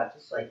talking about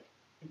just like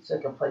it's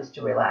like a place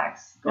to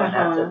relax, going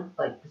out to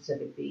like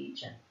Pacific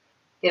Beach and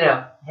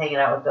hanging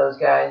out with those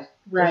guys.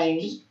 Right.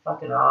 Just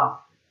fucking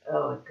off.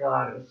 Oh my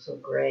God, it was so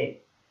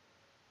great.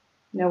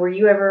 Now, were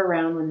you ever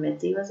around when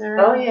Mitzi was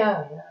around? Oh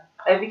yeah.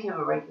 I became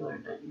a regular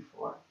in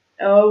 '94.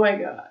 Oh my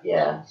God.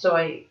 Yeah. So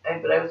I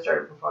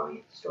started performing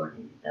at the store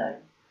in '89.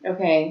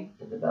 Okay.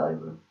 In the belly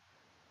room.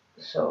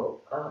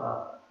 So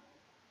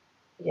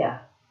yeah,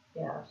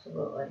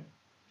 absolutely.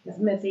 Because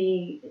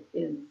Mitzi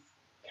is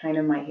kind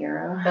of my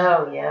hero.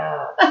 Oh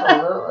yeah,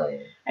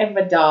 absolutely. I have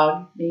a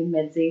dog named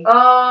Mitzi.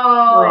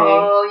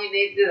 Oh, you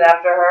named it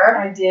after her?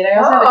 I did. I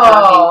also have a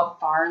dog named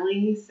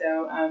Farley.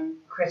 So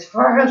Chris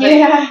Farley.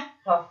 Yeah.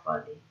 How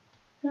funny.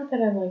 Not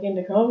that I'm like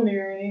into comedy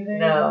or anything.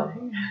 No.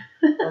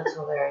 That's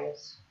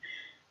hilarious.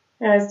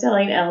 I was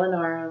telling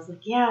Eleanor, I was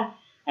like, yeah,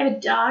 I have a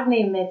dog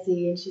named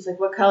Mitzi. And she's like,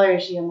 what color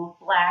is she? I'm like,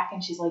 black.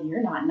 And she's like,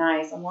 you're not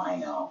nice. I'm like, I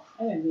know.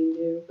 I didn't mean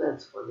to.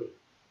 That's funny.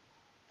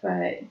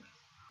 But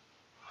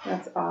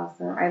that's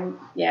awesome.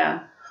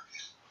 Yeah.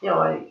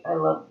 I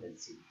love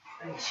Mitzi.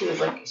 She was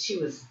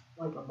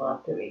like a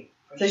mom to me.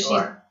 For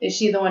sure. Is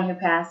she the one who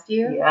passed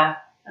you? Yeah.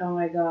 Oh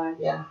my God.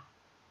 Yeah.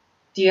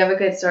 Do you have a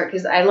good story?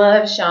 Because I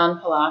love Sean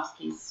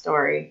Polofsky's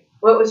story.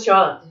 What was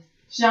Sean?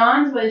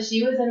 Sean's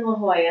she was in La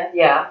Jolla.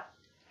 Yeah.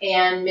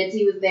 And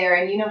Mitzi was there.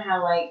 And you know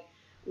how, like,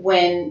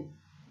 when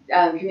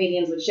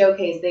comedians would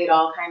showcase, they'd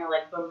all kind of,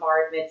 like,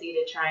 bombard Mitzi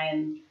to try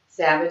and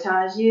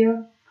sabotage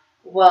you.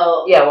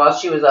 Well, Yeah, while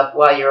she was up,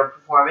 while you were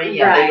performing,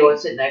 yeah, they go Right. and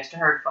sit next to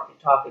her and fucking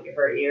talk into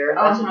her ear.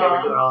 That's what they were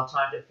Uh-huh. doing all the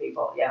time to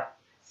people. Yeah.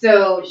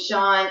 so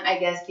Sean, I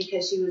guess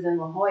because she was in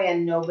La Jolla,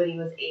 nobody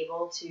was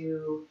able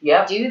to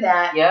Yep. do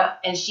that. Yeah.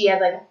 And she had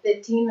like a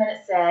 15-minute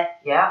set.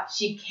 Yeah.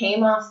 She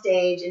came off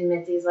stage, and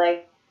Mitzi's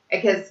like,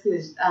 because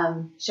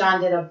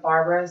Sean did a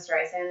Barbara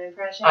Streisand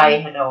impression.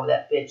 I know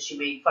that bitch. She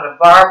made fun of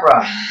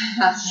Barbara.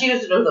 She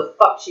doesn't know who the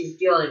fuck she's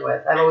dealing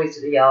with. I always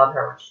yell at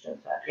her when she does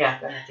that. Yeah,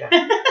 go ahead,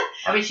 Jen.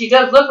 I mean, she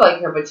does look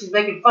like her, but she's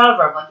making fun of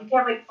her. I'm like, you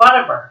can't make fun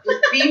of her.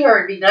 Just be her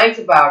and be nice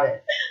about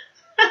it.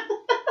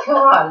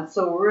 God, it's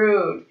so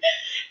rude.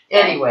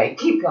 Anyway,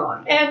 keep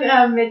going.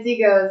 And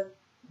Mitzi goes,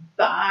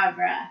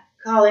 Barbara,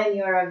 call in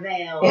your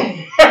avail.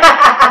 You're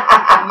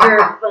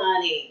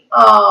funny.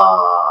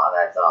 Oh,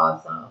 that's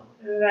awesome.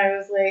 And I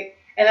was like,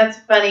 and that's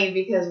funny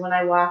because when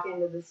I walk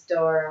into the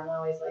store, I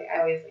always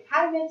like,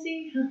 hi,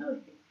 Mitzi.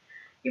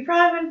 You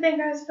probably wouldn't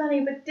think I was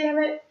funny, but damn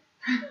it.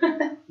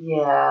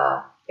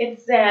 Yeah.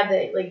 It's sad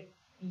that, like,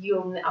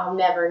 I'll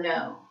never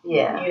know.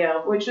 Yeah. You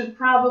know, which was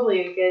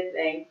probably a good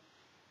thing.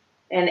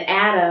 And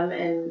Adam,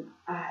 and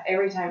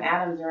every time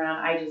Adam's around,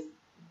 I just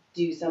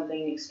do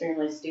something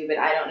extremely stupid.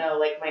 I don't know,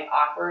 like my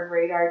awkward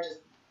radar just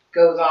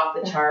goes off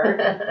the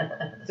chart.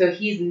 So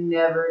he's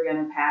never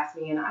going to pass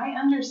me, and I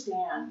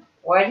understand.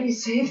 Why do you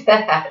say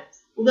that?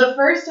 Well, the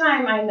first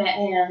time I met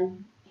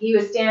him, he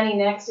was standing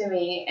next to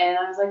me, and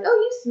I was like, oh,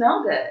 you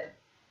smell good.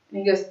 And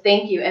he goes,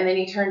 thank you. And then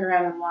he turned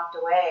around and walked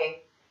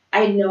away.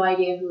 I had no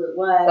idea who it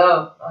was.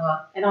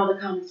 Oh, And all the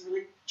comments were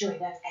like, Joy,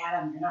 that's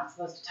Adam. You're not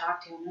supposed to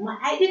talk to him. And I'm like,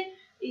 I didn't.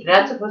 You're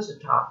not supposed to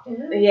talk to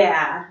him?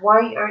 Yeah.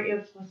 Why aren't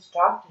you supposed to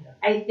talk to him?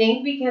 I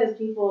think because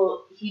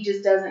he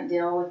just doesn't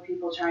deal with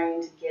people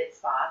trying to get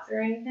spots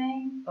or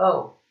anything.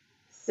 Oh.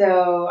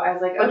 So I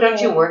was like, But okay.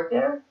 don't you work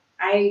there?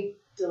 I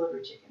deliver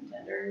chicken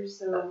tenders,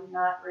 so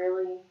not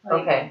really.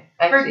 Like, Okay.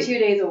 I for see. 2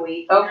 days a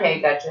week. Okay,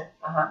 gotcha.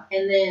 Uh-huh.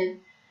 And then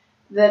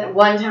that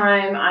one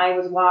time I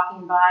was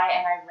walking by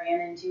and I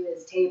ran into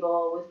his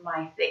table with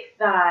my thick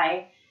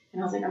thigh.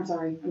 And I was like, I'm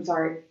sorry.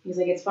 He's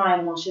like, it's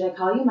fine. Well, should I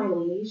call you my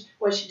liege?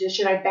 What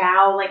should I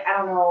bow? Like, I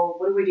don't know.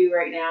 What do we do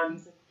right now? And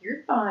he's like,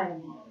 you're fine.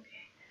 I'm like,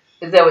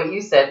 okay. Is that what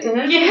you said to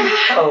him? Yeah.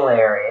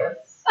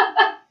 Hilarious.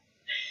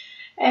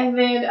 And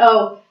then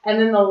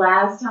the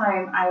last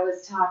time I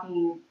was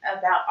talking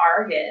about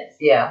Argus.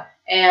 Yeah.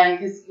 And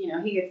because,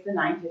 he gets the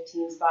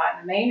 9:15 spot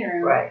in the main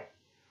room. Right.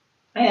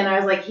 And I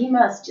was like, he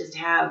must just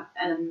have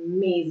an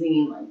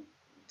amazing, like,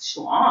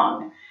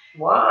 schlong.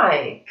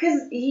 Why?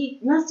 Because he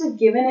must have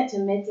given it to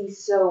Mitzi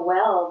so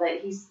well that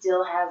he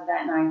still has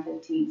that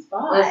 9:15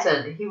 spot.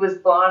 Listen, he was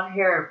blonde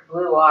hair and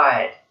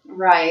blue-eyed.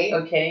 Right.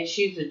 Okay,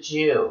 she's a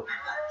Jew.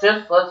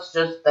 That's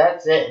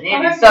it. And he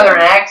had a Okay.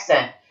 southern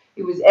accent.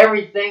 He was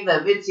everything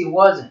that Mitzi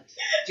wasn't.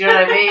 Do you know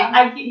what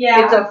I mean?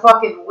 Yeah. It's a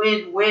fucking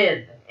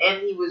win-win.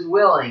 And he was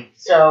willing.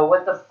 So,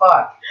 what the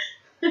fuck?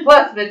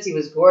 Plus, Mitzi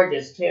was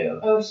gorgeous, too.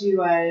 Oh, she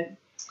was.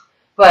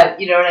 But,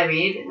 you know what I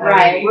mean?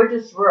 Right. I mean,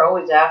 we're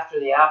always after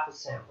the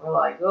opposite. We're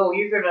like, oh,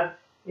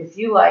 if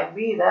you like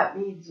me, that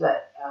means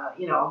that,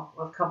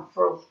 we've come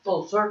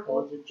full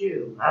circle as a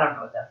Jew. I don't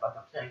know what the fuck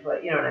I'm saying,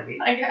 but you know what I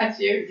mean? I got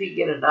you. If you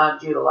get a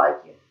non-Jew to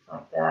like you,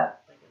 like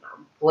that, like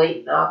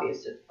blatant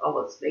obvious, it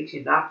almost makes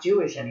you not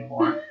Jewish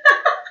anymore.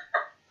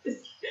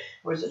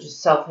 We're such a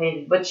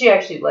self-hating. But she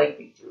actually liked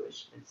being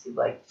Jewish. And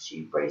she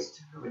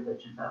embraced her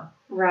religion now.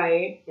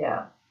 Right.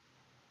 Yeah.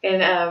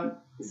 And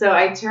so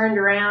I turned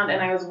around and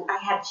I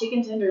had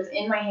chicken tenders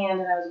in my hand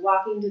and I was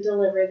walking to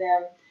deliver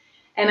them.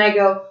 And I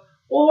go,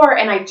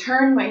 and I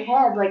turned my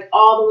head like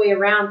all the way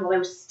around while I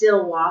was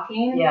still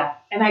walking. Yeah.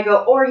 And I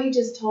go, or he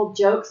just told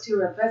jokes to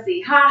her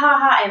pussy. Ha ha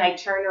ha. And I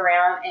turn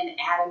around and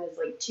Adam is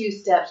like 2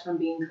 steps from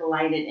being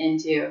collided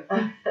into.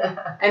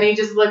 And he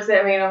just looks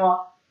at me and I'm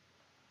all,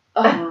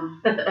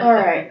 oh, all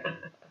right.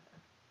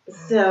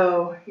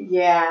 So,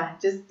 yeah,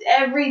 just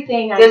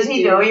everything Does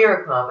he know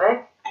you're a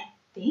comic? I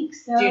think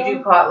so. Do you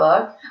do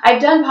potluck? I've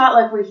done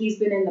potluck where he's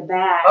been in the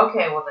back.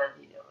 Okay, well then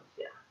he knows,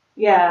 yeah.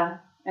 Yeah,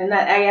 and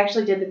that I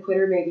actually did the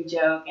quitter baby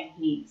joke, and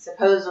he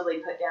supposedly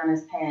put down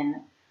his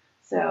pen.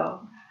 So I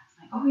was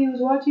like, oh, he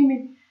was watching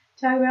me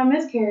talk about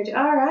miscarriage.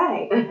 All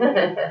right.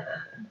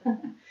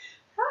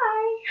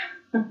 Hi.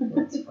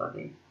 That's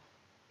funny.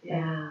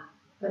 Yeah.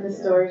 But the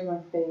store's my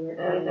favorite.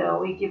 I know,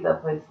 we give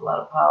that place a lot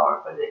of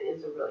power, but it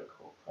is a really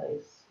cool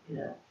place,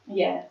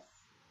 Yes.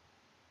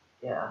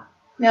 Yeah.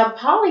 Now,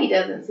 Polly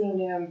doesn't seem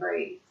to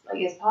embrace.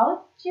 Like, is Polly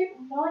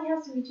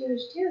has to be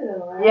Jewish too,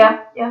 though, right?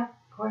 Yeah,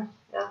 of course,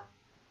 yeah.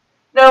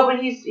 No, but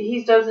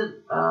he doesn't,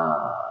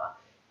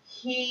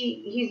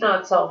 he's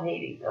not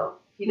self-hating, though.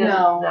 He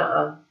doesn't,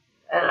 No.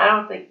 And I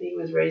don't think that he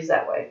was raised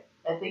that way.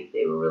 I think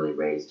they were really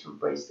raised to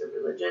embrace their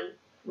religion.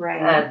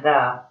 Right.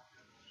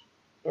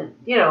 And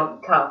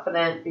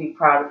confident, be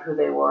proud of who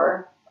they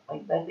were.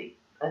 Like, I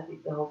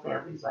think the whole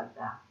family's like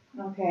that.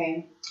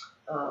 Okay.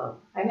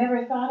 I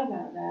never thought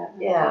about that.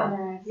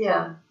 That's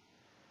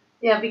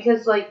Yeah,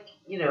 because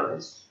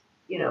it's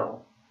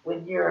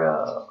when you're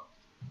a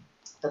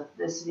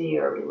ethnicity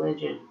or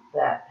religion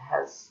that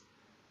has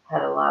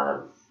had a lot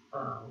of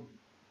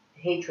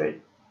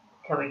hatred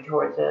coming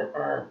towards it,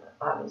 and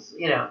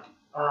obviously,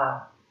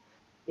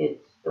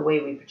 it's the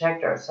way we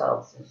protect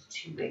ourselves is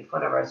to make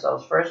fun of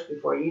ourselves first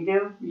before you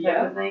do,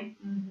 type of thing.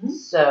 Mm-hmm.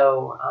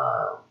 So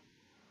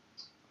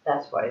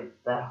that's why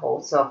that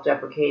whole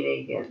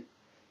self-deprecating and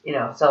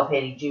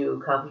self-hating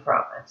Jew comes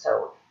from. And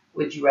so,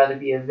 would you rather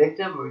be a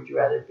victim or would you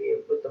rather be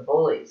with the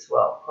bullies?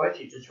 Well, of course,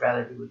 you'd just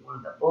rather be with one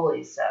of the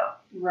bullies. So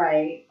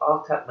Right. I'll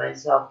cut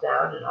myself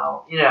down and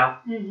I'll,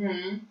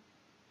 Mm-hmm.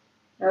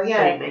 Oh, yeah.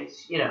 So it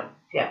makes, yeah.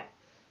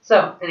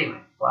 So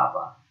anyway, blah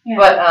blah. Yeah.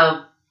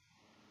 But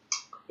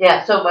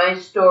yeah. So my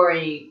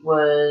story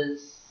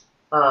was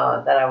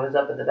that I was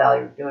up in the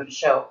Valley doing a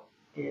show,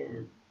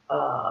 and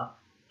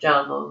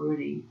John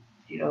Mulrooney,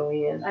 do you know who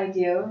he is? I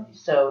do.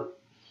 So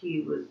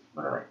he was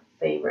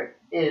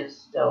is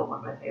still one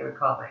of my favorite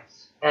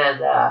comics,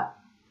 and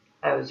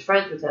I was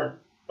friends with him,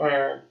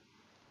 and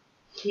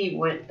he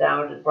went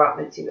down and brought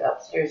me to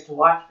upstairs to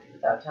watch me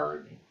without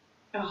telling me.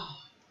 Oh.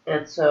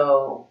 And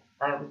so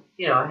I was,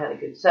 I had a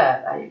good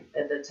set.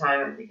 At the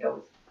time, I think I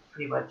was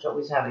pretty much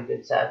always having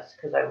good sets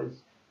because I was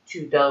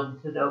too dumb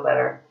to know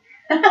better.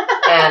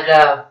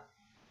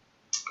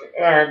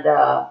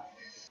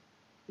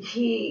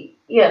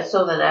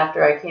 So then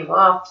after I came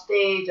off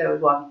stage, I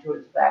was walking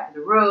towards the back of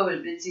the room,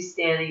 and Mitzi's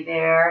standing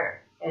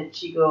there, and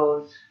she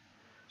goes,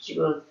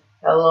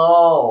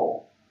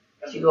 hello.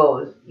 She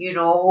goes, you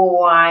know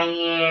who I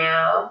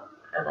am?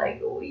 And I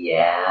go,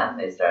 yeah. And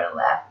they started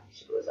laughing.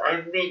 She goes,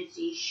 I'm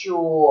Mitzi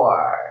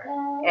Shore.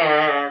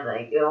 And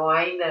I go,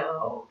 I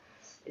know.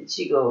 And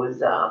she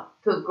goes,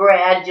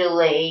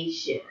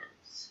 congratulations.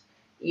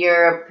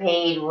 You're a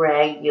paid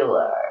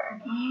regular.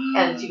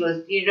 And she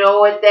goes, do you know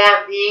what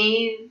that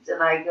means?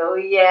 And I go,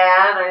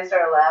 yeah. And I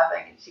start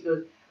laughing. And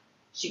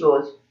she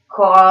goes,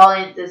 call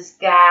into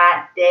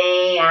Scott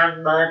Day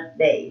on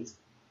Mondays.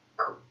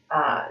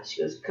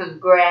 She goes,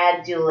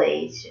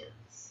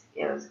 congratulations.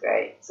 It was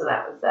great. So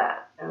that was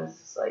that. I was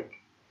just like,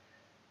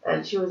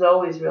 and she was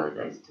always really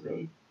nice to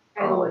me.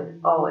 Always.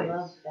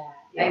 Love that.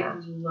 Yeah. I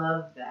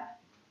love that.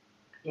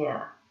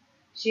 Yeah.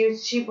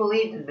 She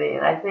believed in me,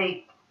 and I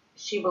think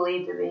she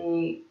believed in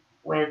me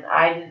when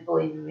I didn't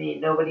believe in me.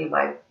 Nobody in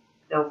my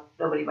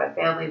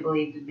family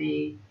believed in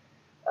me.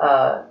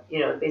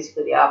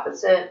 Basically the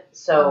opposite.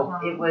 So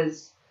it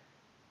was,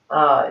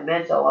 it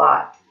meant a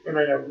lot.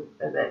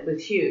 It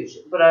was huge.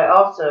 But I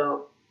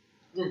also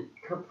didn't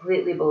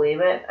completely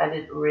believe it. I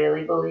didn't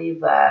really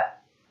believe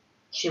that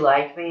she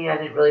liked me. I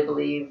didn't really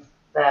believe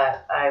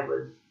that I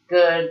was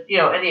good.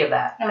 Any of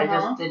that. I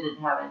just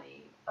didn't have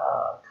any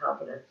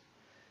confidence.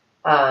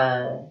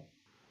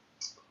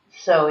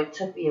 So it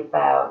took me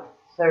about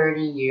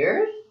 30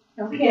 years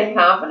to get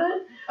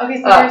confident.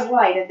 Okay, so there's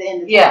light at the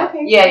end of it. Yeah,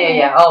 Okay.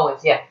 yeah,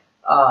 always, yeah.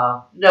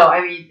 No,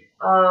 I mean,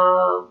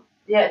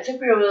 it took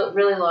me a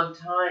really long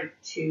time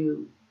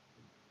to,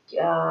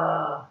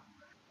 I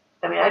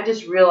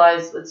just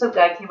realized that some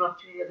guy came up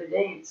to me the other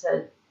day and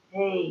said,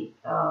 hey,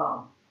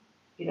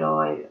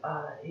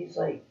 he's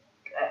like,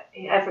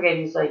 I forget,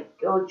 he's like,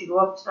 oh, did you go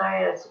up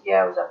tonight? I said,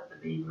 yeah, I was up in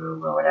the main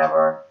room or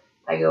whatever.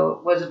 I go,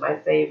 it wasn't my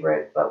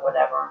favorite, but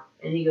whatever.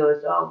 And he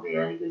goes, oh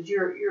man, he goes,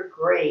 you're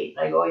great.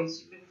 And I go, are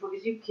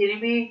you kidding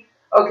me?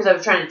 Oh, because I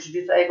was trying to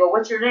introduce, I go,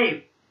 what's your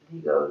name? And he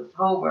goes,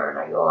 Homer. And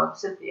I go, I'm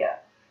Cynthia.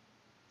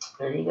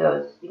 And he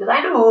goes,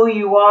 I know who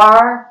you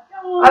are.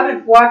 I've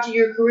been watching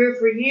your career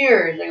for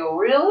years. I go,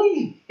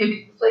 really? And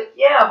he's like,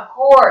 yeah, of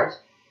course.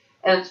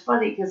 And it's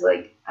funny because,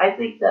 like, I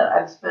think that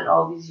I've spent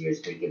all these years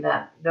thinking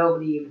that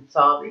nobody even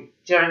saw me.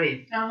 Do you know what I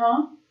mean?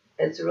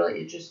 It's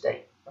really interesting.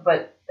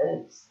 But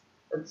it's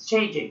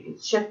changing.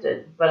 It's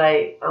shifted. But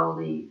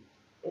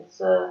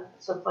it's a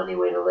funny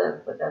way to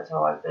live. But that's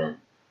how I've been.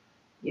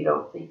 You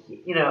don't think,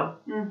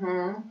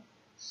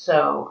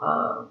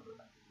 So,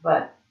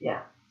 but,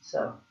 yeah.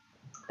 So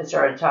I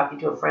started talking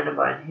to a friend of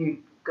mine who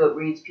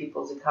reads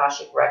people's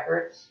Akashic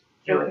records.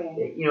 Do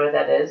you know what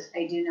that is?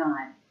 I do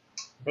not.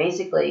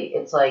 Basically,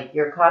 it's like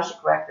your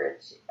Akashic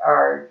records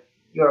are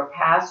your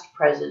past,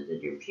 present,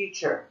 and your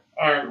future.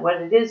 And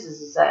what it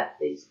is that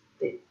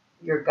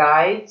your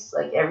guides,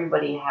 like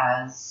everybody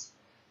has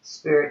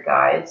spirit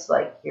guides,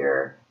 like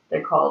they're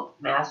called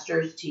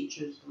masters,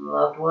 teachers, and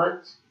loved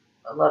ones.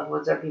 Loved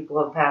ones are people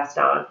who have passed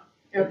on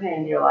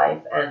in your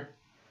life, and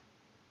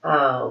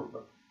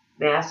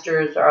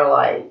masters are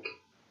like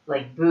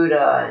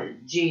Buddha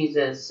and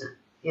Jesus,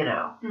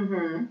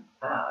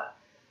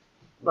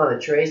 Mother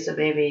Teresa,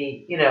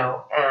 maybe,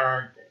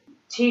 and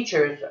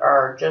teachers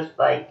are just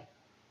like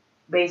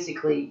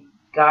basically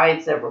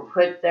guides that were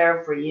put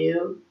there for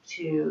you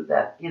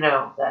that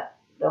know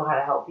how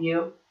to help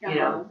you.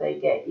 They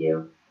get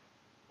you.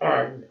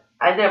 And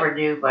I never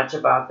knew much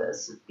about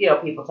this.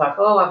 People talk,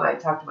 oh, I might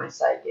talk to my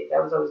psychic. I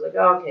was always like,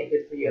 oh, okay,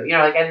 good for you.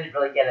 I didn't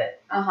really get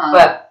it.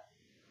 But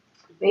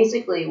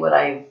basically what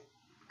I've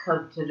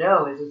come to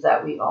know is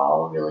that we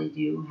all really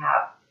do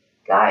have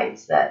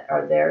guides that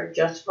are there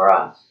just for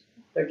us.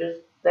 They're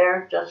just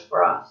there just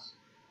for us.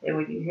 And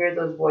when you hear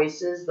those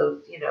voices,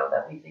 those,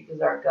 that we think is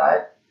our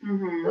gut,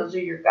 those are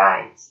your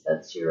guides.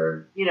 That's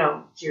your,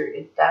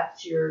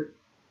 that's your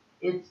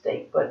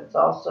instinct, but it's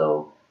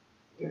also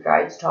your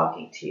guides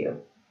talking to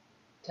you,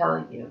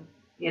 telling you,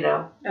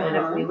 and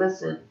if we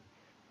listen,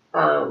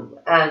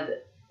 and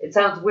it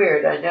sounds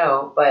weird, I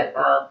know, but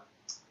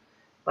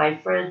my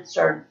friend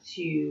started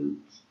to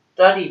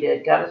studied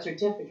it, got a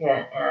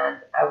certificate, and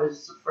I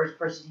was the first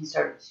person he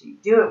started to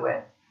do it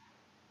with,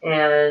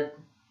 and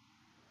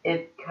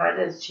it kind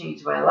of has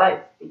changed my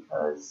life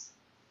because,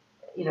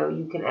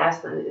 you can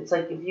ask them. It's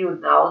like if you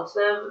acknowledge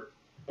them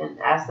and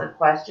ask them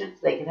questions,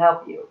 they can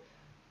help you.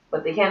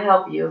 But they can't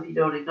help you if you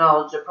don't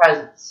acknowledge their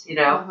presence, and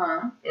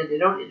they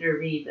don't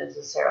intervene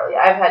necessarily.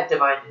 I've had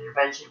divine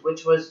intervention,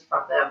 which was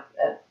from them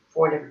at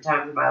 4 different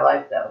times in my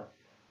life, though.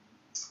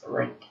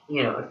 Like,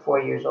 at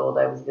 4 years old,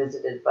 I was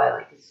visited by,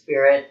 like, a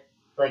spirit,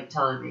 like,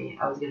 telling me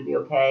I was going to be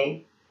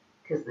okay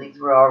because things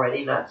were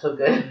already not so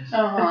good.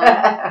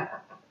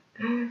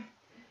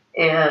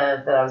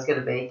 And that I was going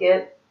to make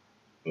it.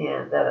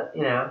 And that,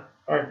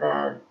 and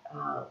then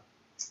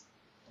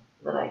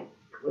I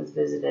was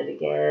visited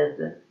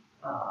again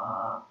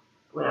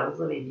when I was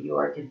living in New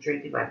York and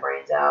drinking my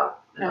brains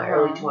out in my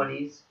early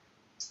 20s.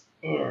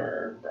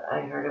 And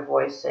I heard a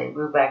voice say,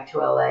 move back to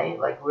LA,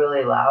 like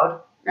really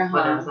loud, when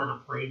I was on a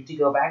plane to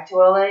go back to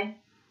LA.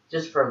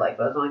 Just for I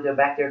was only going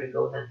back there to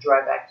go and then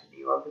drive back to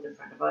New York with a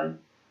friend of mine.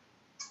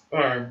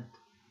 And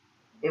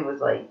it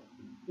was like,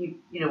 when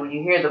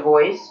you hear the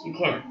voice, you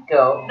can't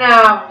go,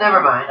 no,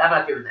 never mind, I'm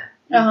not doing that.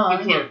 You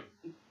can't,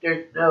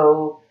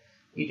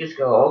 you just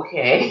go,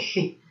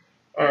 okay.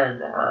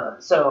 And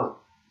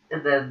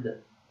and then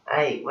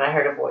when I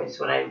heard a voice,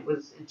 when I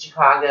was in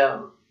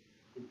Chicago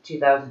in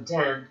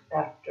 2010,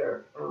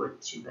 after I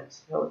went to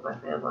Mexico with my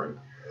family.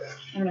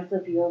 I'm going to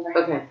flip you over.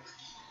 Okay.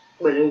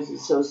 But it was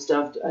so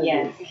stuffed, I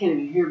can't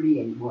even hear me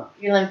anymore.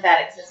 Your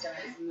lymphatic system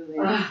is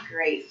moving.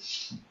 Great.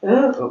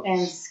 Oh.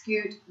 And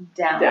scoot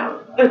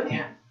down.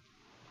 Okay.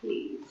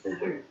 Please.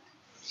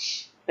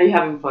 Are you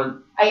having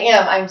fun? I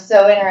am. I'm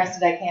so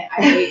interested. I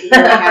wait to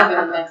hear what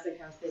happened in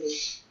Mexico City.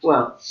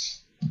 Well,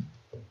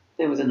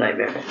 it was a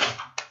nightmare.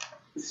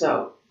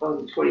 So, I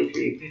was with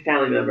 23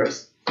 family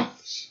members.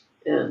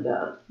 And,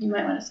 you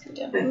might want to scoot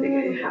down. I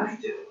think I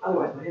have to.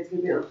 Otherwise, my head's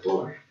going to be on the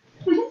floor.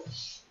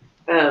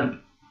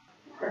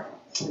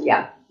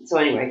 Yeah. So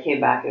anyway, I came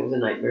back. It was a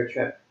nightmare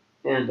trip.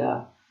 And,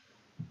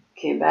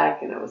 came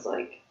back and I was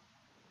like,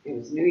 it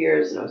was New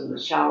Year's and I was in the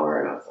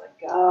shower and I was like,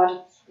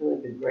 God, it's really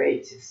been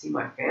great to see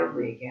my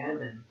family again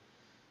and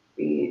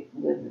be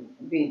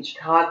in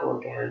Chicago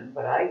again.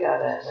 But and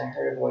I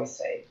heard a voice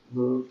say,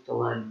 move to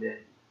London.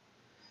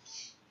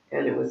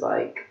 And it was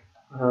like,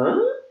 huh?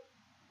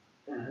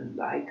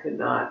 And I could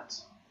not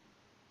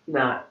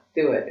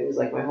do it. It was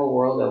like my whole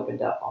world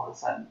opened up all of a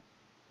sudden.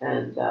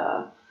 And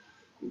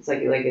it's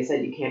like I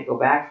said, you can't go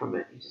back from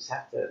it. You just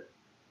have to.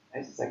 I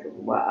was just like,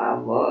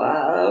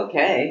 well,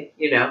 okay,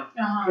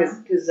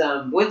 because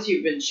once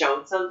you've been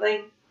shown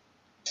something,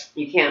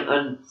 you can't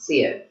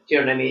unsee it. Do you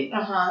know what I mean?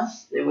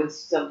 And once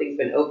something's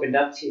been opened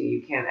up to you,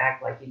 you can't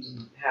act like you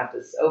didn't have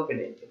this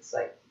opening. It's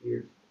like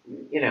you're.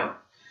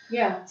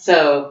 Yeah.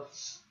 So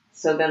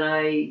then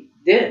I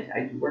did.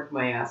 I worked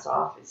my ass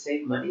off. I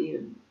saved money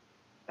and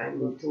I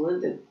moved to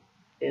London,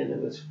 and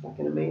it was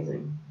fucking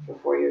amazing. For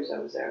 4 years I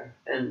was there,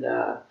 and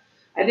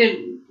I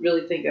didn't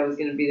really think I was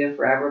going to be there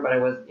forever, but I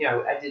was.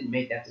 I didn't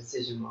make that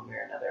decision one way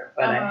or another.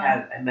 But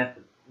I met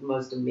the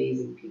most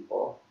amazing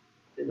people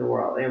in the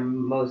world. They're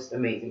most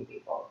amazing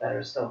people that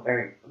are still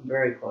very,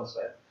 very close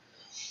with.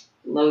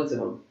 Loads of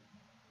them,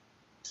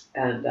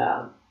 and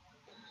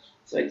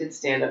so I did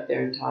stand up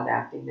there and taught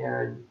acting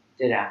there and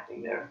did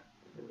acting there.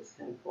 It was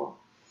kind of cool.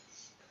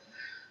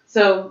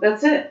 So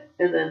that's it.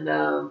 And then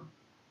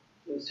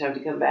it was time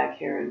to come back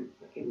here and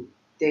fucking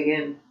dig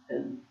in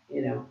and,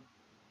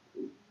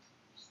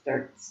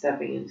 start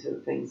stepping into the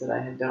things that I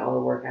had done, all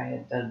the work I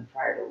had done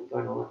prior to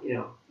going to,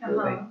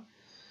 moving.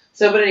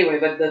 So, but anyway,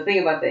 but the thing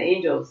about the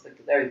angels,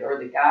 or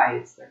the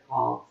guides, they're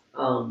called,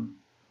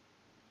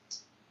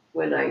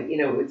 when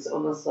it's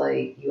almost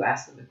like you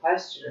ask them a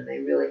question and they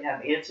really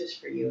have answers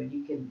for you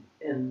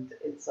and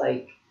it's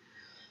like,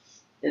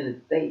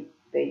 and they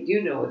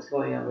do know what's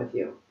going on with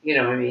you. You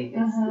know what I mean?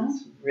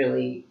 It's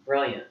really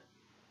brilliant.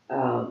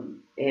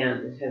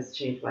 And it has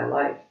changed my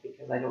life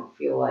because I don't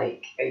feel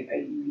like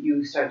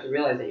you start to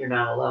realize that you're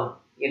not alone,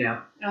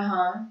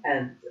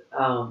 and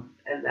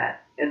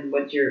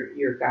what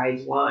your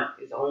guides want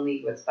is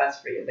only what's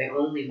best for you. They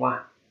only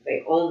want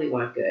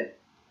good.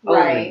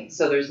 Right. Only.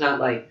 So there's no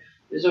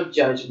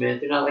judgment.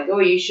 They're not like, oh,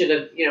 you should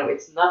have,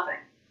 it's nothing.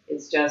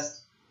 It's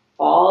just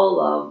all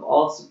love,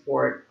 all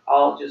support,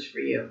 all just for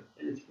you.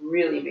 And it's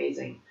really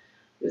amazing.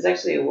 There's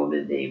actually a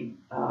woman named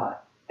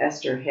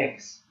Esther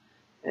Hicks,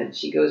 and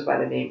she goes by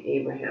the name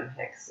Abraham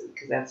Hicks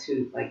because that's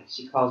who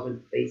she calls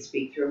when they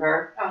speak through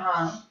her.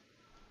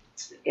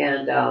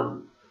 And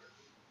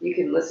you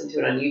can listen to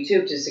it on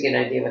YouTube just to get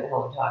an idea what the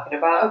hell I'm talking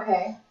about.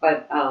 Okay.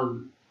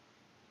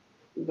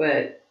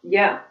 But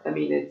yeah, I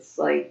mean, it's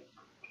like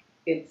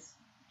it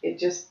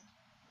just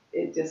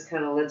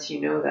kind of lets you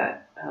know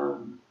that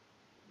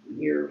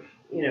you're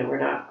we're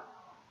not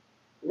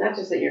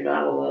just that you're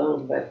not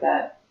alone, but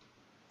that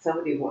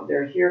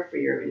they're here for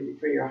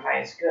your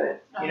highest good.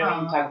 You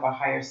know, you talk about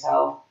higher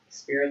self,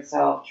 spirit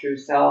self, true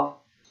self.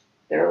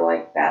 They're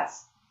like,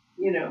 that's,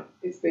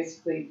 it's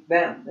basically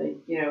them.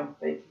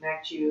 They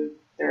connect you.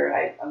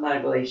 I'm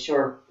not really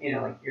sure,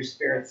 like your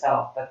spirit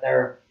self, but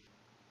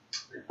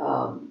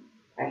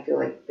I feel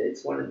like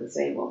it's one and the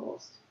same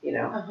almost,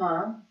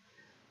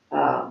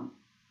 Um,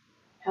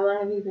 How long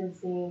have you been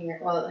seeing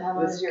how long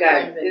this has your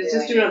guy friend been is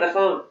just doing it on the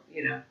phone,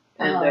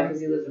 and because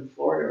he lives in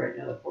Florida right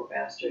now, the poor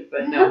bastard.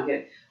 But no, I'm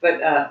kidding.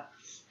 But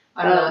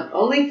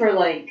only for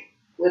like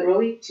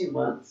literally 2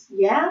 months.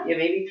 Yeah. Yeah,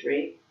 maybe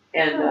 3.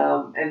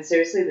 And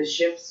seriously, the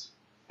shifts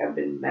have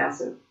been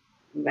massive,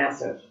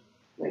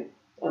 like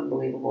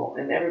unbelievable.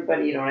 And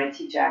everybody, and I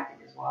teach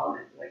acting as well,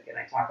 and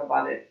I talk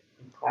about it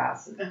in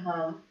class.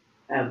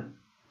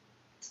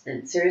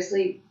 And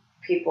seriously,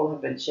 people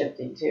have been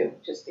shifting too,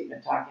 just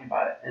even talking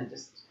about it, and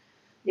just,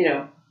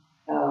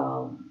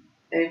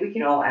 and we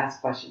can all ask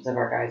questions of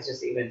our guys,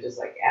 just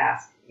like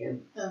ask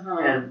and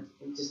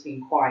just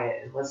being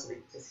quiet and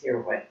listening, just hear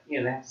what they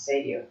have to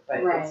say to you.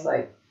 But it's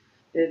like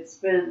it's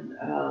been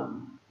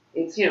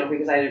it's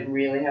because I didn't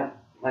really have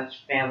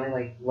much family,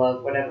 like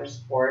love, whatever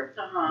support.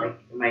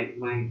 Like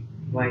my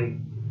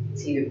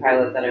TV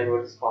pilot that I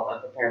wrote is called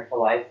Unprepared for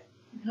Life.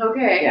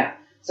 Okay. Yeah.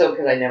 So,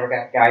 because I never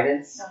got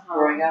guidance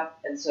growing up,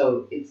 and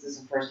so this is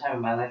the first time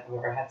in my life I've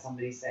ever had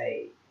somebody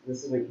say,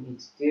 "This is what you need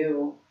to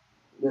do.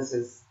 This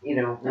is, we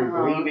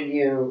believe in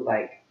you.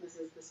 Like, this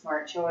is the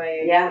smart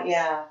choice." Yeah.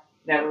 Yeah.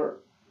 Never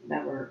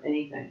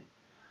anything.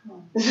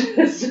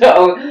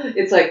 So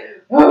it's like,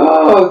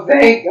 oh,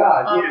 thank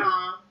God.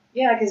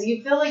 Yeah, because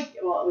you feel like,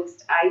 well, at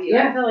least I do.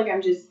 Yeah. I feel like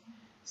I'm just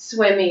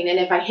swimming, and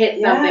if I hit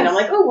something, I'm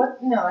like, oh,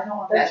 what? No, I don't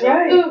want That's that.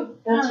 right. Ooh,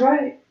 That's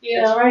right. You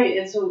That's know? right.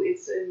 And so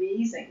it's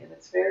amazing, and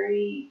it's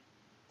very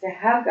to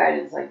have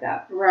guidance like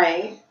that.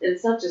 Right. And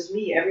it's not just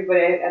me.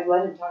 Everybody, I've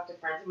let him talk to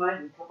friends of mine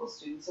and a couple of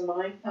students of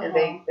mine, and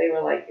they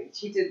were like,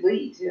 she did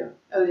lead too.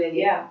 Oh, did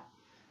you? Yeah.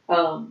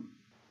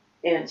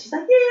 And she's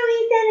like,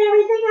 you said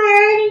everything I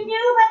already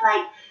knew, but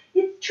like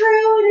it's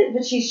true.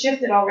 But she's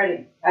shifted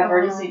already. I've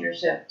already seen her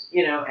shift.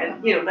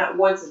 And not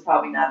once is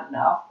probably not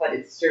enough, but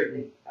it's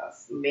certainly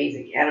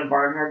amazing. Adam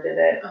Barnhart did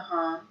it.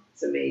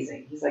 It's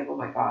amazing. He's like, oh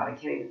my God, I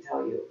can't even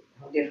tell you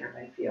how different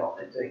I feel.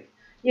 It's like,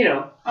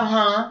 No,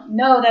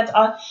 that's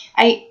all.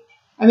 I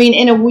mean,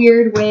 in a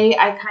weird way,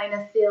 I kind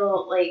of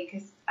feel like,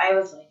 because I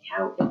was like,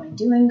 how am I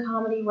doing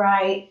comedy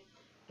right?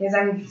 Because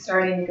I'm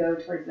starting to go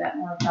towards that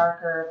more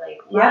darker,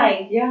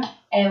 light. Yeah.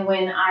 And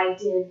when I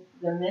did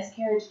the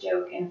miscarriage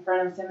joke in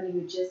front of somebody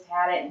who just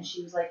had it, and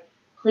she was like,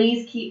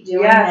 please keep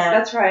doing that. Yes,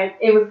 that's right.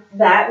 It was,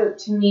 that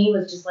to me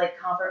was just like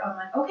comfort. I'm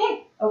like,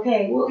 okay.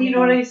 Well, you know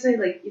what I say?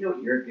 Like,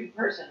 you're a good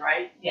person,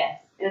 right?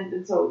 Yes.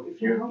 And so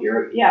if you're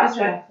That's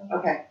but, right.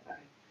 okay.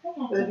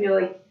 But if you're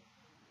like,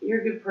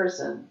 you're a good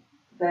person,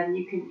 then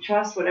you can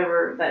trust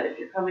whatever, that if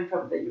you're coming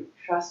from, that you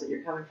trust that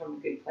you're coming from a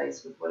good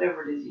place with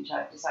whatever it is you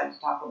decide to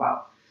talk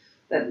about,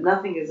 that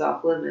nothing is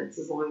off limits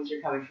as long as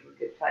you're coming from a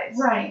good place.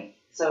 Right.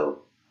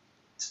 So,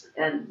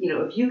 and,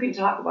 if you can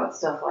talk about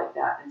stuff like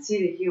that and see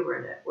the humor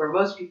in it, where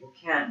most people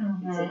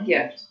can't, it's a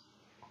gift.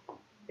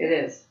 It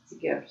is. It's a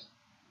gift.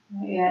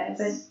 Yeah,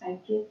 but I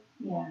get,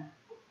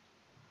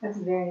 that's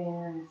very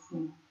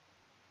interesting.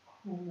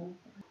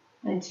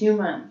 In 2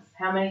 months,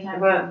 how many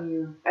times have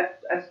you?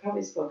 I've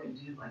probably spoken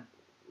to him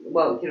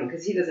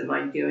because he doesn't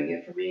mind doing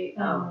it for me.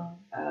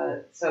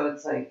 So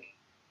it's like,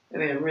 I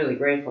mean, I'm really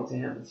grateful to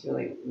him. It's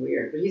really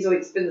weird, but he's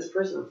always been this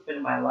person that's been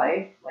in my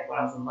life. Like when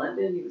I was in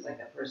London, he was like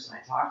that person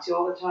I talked to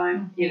all the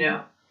time.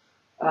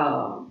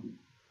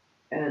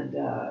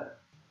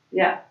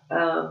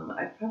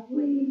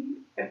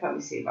 I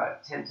probably see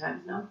about 10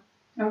 times now.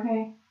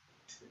 Okay.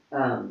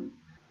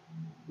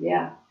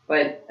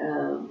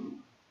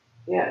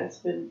 It's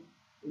been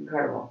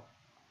incredible.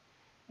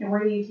 And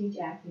where do you teach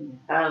acting?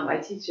 I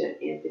teach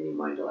at Anthony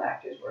Mondel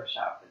Actors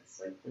Workshop. It's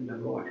like the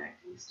 #1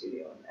 acting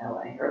studio in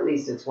LA, or at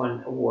least it's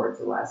won awards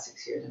the last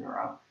 6 years in a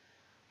row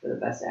for the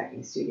best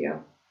acting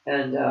studio.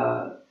 And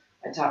I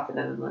taught for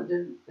them in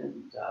London,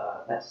 and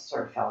that just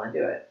sort of fell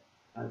into it.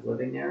 I was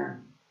living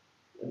there.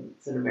 And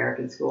it's an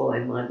American school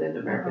in London,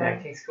 American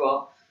acting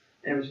school,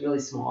 and it was really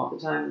small at the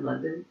time in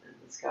London. And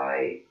this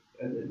guy,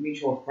 a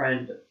mutual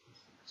friend,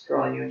 this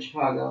girl I knew in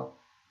Chicago,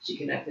 she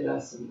connected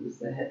us, and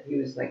he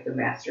was like the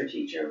master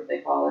teacher, what they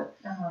call it,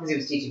 because he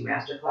was teaching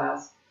master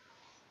class.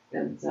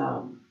 And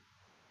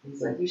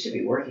he's like, you should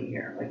be working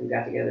here. Like, we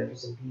got together for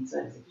some pizza,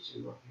 and he's like, you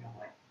should be working here. I'm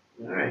like,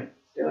 all right,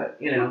 let's do it,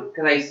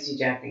 because I used to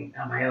teach acting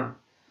on my own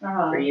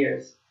for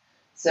years.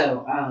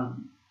 So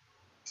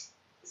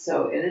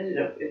it ended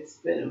up, it's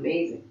been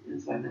amazing.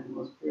 And so I met the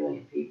most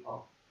brilliant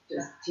people,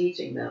 just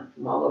teaching them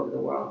from all over the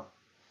world.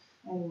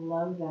 I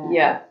love that.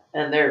 Yeah,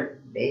 and they're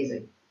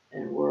amazing.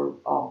 And we're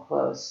all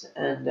close.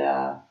 And,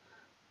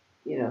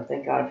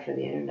 thank God for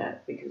the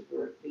internet, because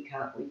we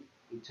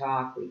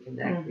talk, we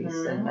connect, we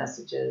send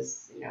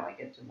messages. I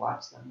get to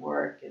watch them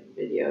work and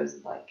videos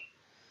and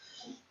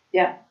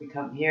we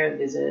come here and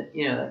visit,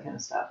 that kind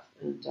of stuff.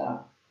 And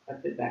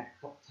I've been back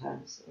a couple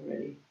times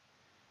already.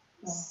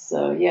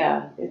 So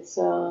yeah, it's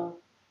kind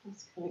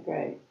of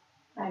great.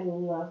 I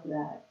love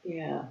that.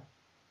 Yeah.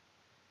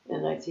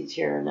 And I teach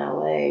here in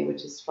LA,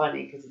 which is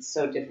funny because it's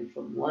so different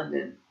from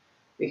London.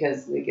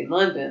 Because like in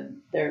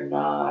London, they're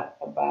not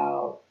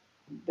about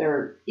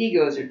their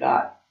egos are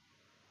not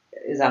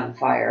is on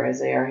fire as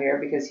they are here.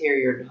 Because here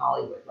you're in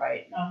Hollywood,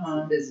 right? So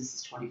the business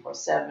is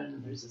 24/7,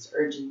 and there's this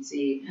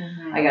urgency.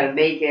 I got to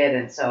make it,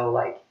 and so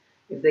like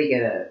if they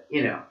get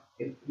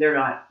if they're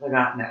not in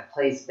that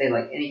place, they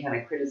like any kind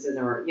of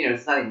criticism or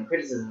it's not even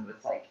criticism.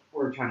 It's like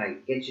we're trying to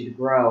get you to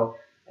grow.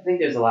 I think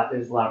there's a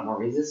lot more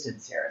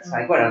resistance here. It's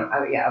like, what?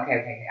 Yeah,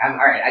 okay. I'm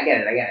all right. I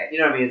get it. You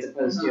know what I mean? As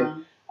opposed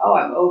to, oh,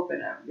 I'm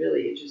open. I'm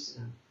really interested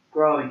in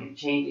growing and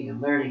changing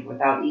and learning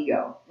without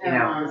ego.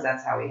 Because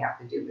that's how we have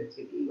to do it.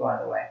 Get the ego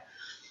out of the way.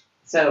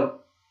 So,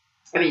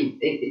 I mean,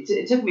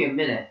 it took me a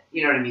minute.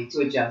 You know what I mean, to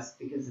adjust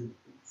because it's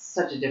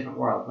such a different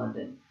world,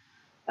 London,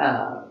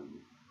 and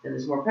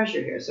there's more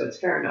pressure here. So it's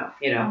fair enough,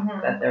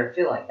 that they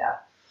feel like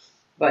that.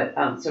 But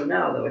so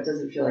now though it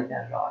doesn't feel like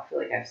that at all. I feel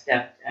like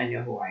I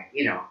know who I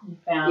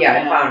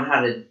I found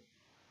how to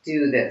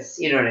do this,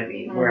 you know what I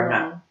mean? Where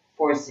I'm not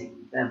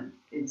forcing them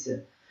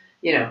into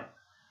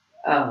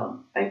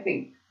I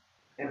think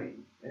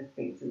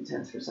it's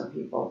intense for some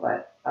people,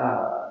 but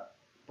for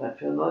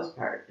the most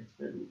part it's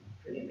been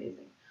pretty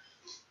amazing.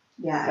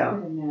 Yeah, so, I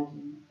could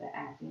imagine the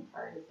acting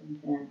part is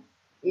intense.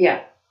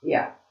 Yeah.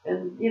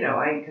 And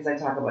because I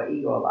talk about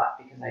ego a lot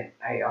because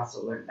I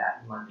also learned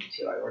that in London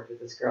too. I worked with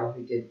this girl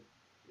who did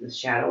the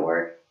shadow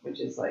work, which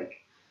is like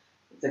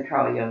it's a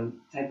Carl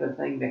Jung type of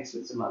thing mixed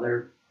with some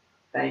other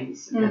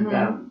things, and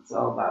it's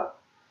all about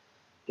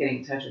getting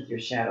in touch with your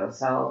shadow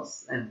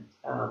selves and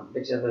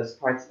which are those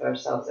parts of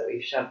ourselves that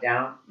we've shoved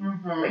down.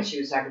 Like she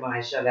was talking about,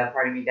 I shoved that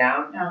part of me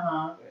down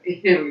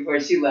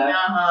before she left.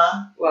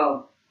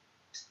 Well,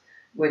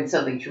 when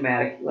something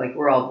traumatic, like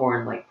we're all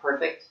born like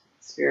perfect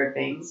spirit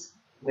beings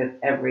with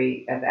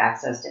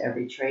access to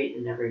every trait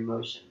and every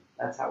emotion.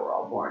 That's how we're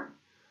all born,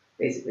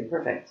 basically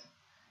perfect.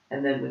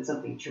 And then when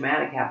something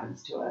traumatic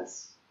happens to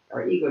us,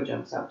 our ego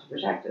jumps up to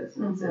protect us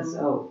and it says,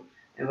 oh,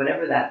 and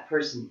whatever that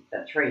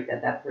trait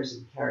that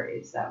person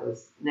carries, that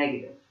was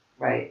negative,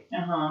 right?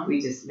 We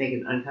just make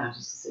an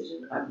unconscious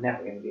decision, I'm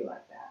never going to be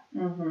like that.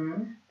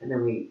 And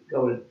then we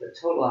go to the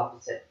total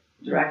opposite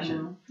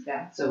direction.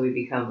 Yeah. So we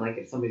become like,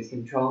 if somebody's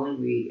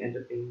controlling, we end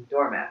up being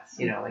doormats,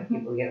 like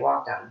people get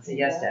walked on and say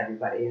yes to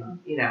everybody. And,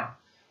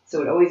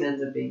 so it always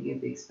ends up being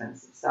at the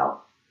expense of self.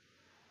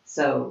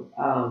 So,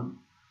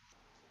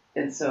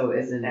 and so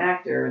as an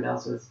actor and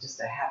also as just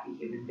a happy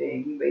human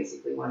being, you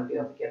basically want to be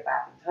able to get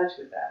back in touch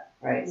with that,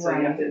 right? So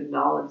you have to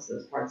acknowledge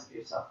those parts of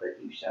yourself that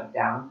you shoved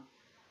down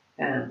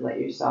and let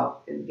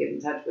yourself and get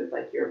in touch with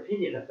like your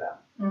opinion of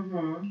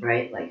them,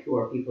 right? Like who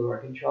are people who are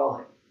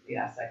controlling? You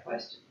ask that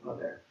question. Well,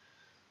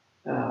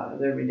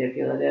 they're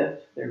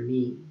manipulative, they're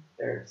mean,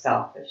 they're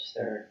selfish,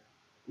 they're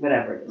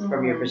whatever it is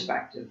from your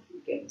perspective.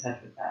 You get in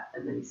touch with that.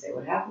 And then you say,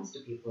 what happens to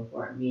people who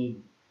are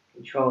mean,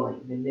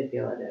 controlling,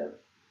 manipulative,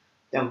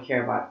 don't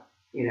care about,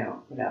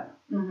 whatever.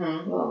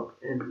 Well,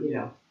 and,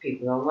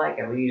 people don't like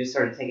it. When you just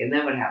sort of take it, and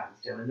then what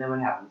happens to them, and then what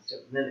happens to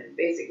them. And then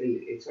basically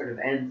it sort of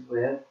ends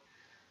with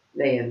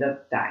they end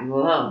up dying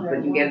alone.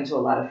 But you get into a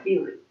lot of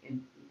feeling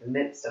in the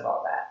midst of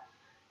all that.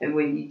 And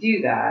when you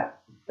do that,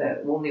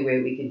 the only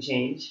way we can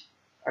change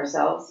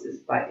ourselves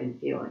is in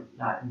feeling,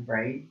 not in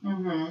brain.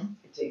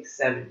 It takes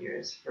 7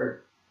 years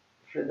for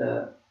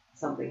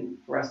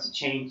us to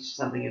change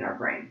something in our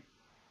brain.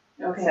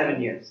 Okay.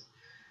 7 years.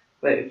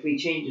 But if we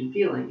change in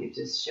feeling, it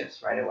just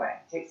shifts right away.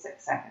 It takes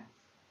 6 seconds.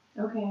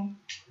 Okay.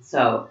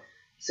 So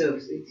as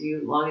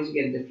long as you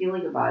get into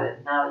feeling about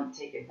it, now you've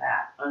taken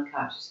that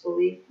unconscious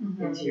belief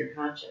into your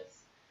conscious.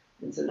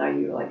 And so now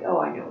you're like, oh,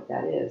 I know what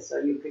that is. So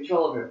you have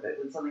control over it. But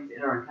when something's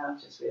in our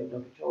unconscious, we have no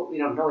control. We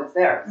don't know it's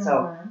there.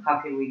 So how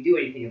can we do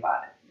anything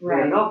about it? We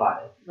don't know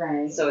about it.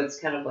 Right. So it's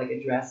kind of like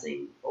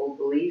addressing old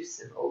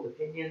beliefs and old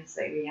opinions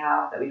that we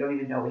have that we don't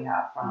even know we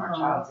have from our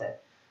childhood.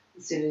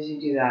 As soon as you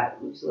do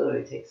that, which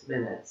literally takes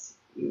minutes,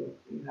 you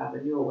have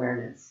a new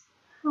awareness.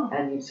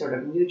 And you sort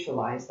of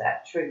neutralize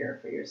that trigger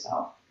for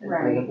yourself. And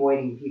like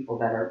avoiding people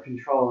that are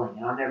controlling.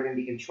 And I'm never going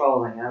to be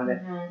controlling.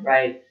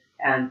 Right?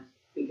 And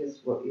because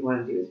what you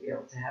want to do is be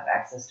able to have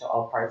access to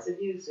all parts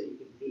of you so you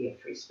can be a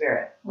free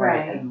spirit.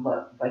 Right? And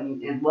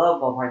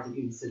love all parts of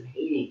you instead of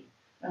hating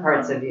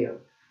parts of you.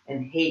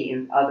 And hating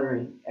and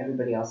othering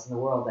everybody else in the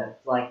world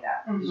that's like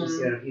that.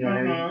 You know what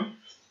I mean?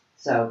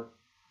 So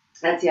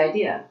that's the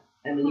idea.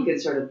 And then you can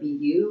sort of be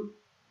you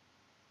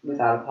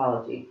without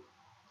apology.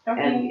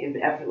 Okay. And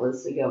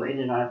effortlessly go in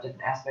and out of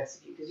different aspects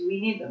of you because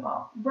we need them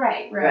all.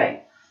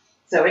 Right.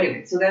 So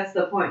anyway, so that's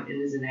the point.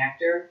 And as an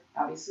actor,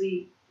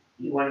 obviously,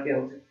 you want to be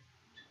able to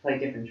play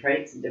different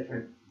traits and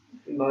different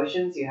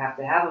emotions. You have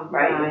to have them,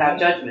 right? Without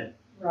judgment.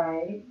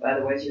 Right.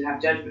 Otherwise, you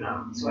have judgment on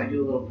them. So I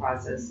do a little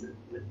process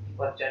when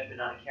people have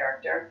judgment on a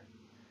character.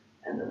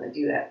 And then I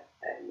do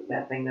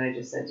that thing that I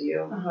just said to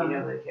you.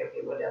 Like,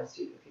 okay, what else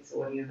do you know? Okay, so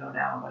what do you know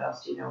now? What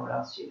else do you know? What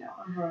else do you know?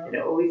 And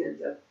it always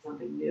ends up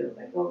something new.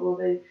 Like, oh, well,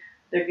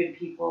 they're good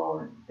people,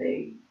 and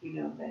they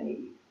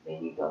they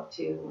need love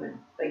too, and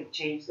like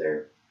change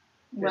their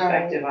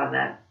perspective on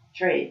that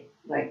trait,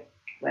 like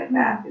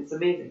that. It's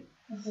amazing.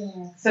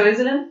 So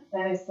isn't it?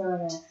 That is so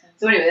interesting.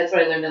 So anyway, that's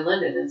what I learned in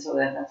London, and so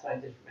that's what I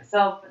did for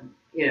myself, and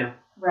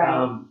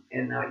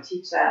and now I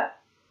teach that,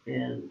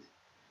 and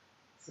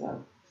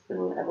so it's been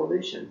a little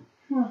evolution.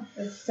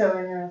 That's so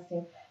interesting.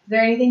 Is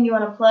there anything you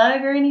want to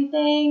plug or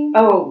anything?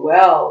 Oh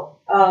well,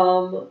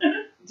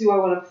 do I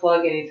want to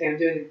plug anything? I'm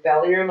doing the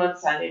Belly Room on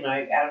Sunday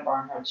night, Adam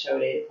Barnhart show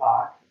at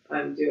 8:00.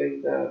 I'm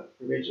doing the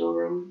Original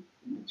Room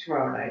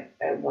tomorrow night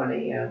at 1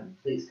 a.m.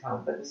 Please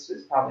come, but this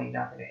was probably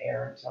not going to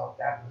air until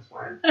God knows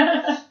when.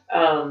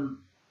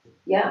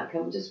 Yeah,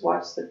 come just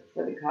watch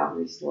for the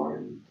Comedy Store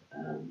and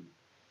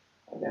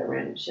all that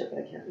random shit that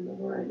I can't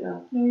remember right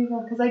now. There you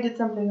go, because I did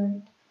something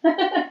right.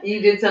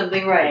 You did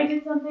something right. I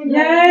did something Yay!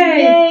 right.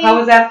 Yay! How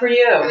was that for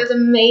you? It was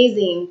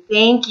amazing.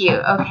 Thank you.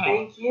 Okay.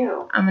 Thank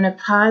you. I'm going to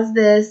pause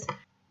this.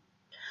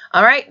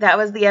 All right, that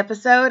was the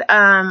episode.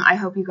 I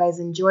hope you guys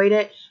enjoyed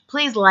it.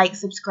 Please like,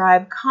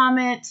 subscribe,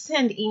 comment,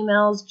 send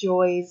emails,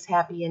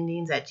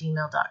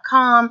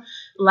 joyshappyendings@gmail.com.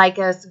 Like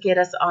us, get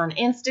us on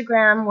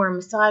Instagram. We're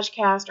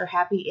MassageCast or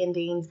Happy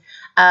Endings.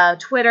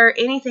 Twitter,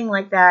 anything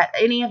like that.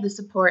 Any of the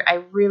support,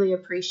 I really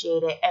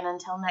appreciate it. And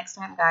until next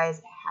time,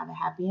 guys, have a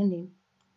happy ending.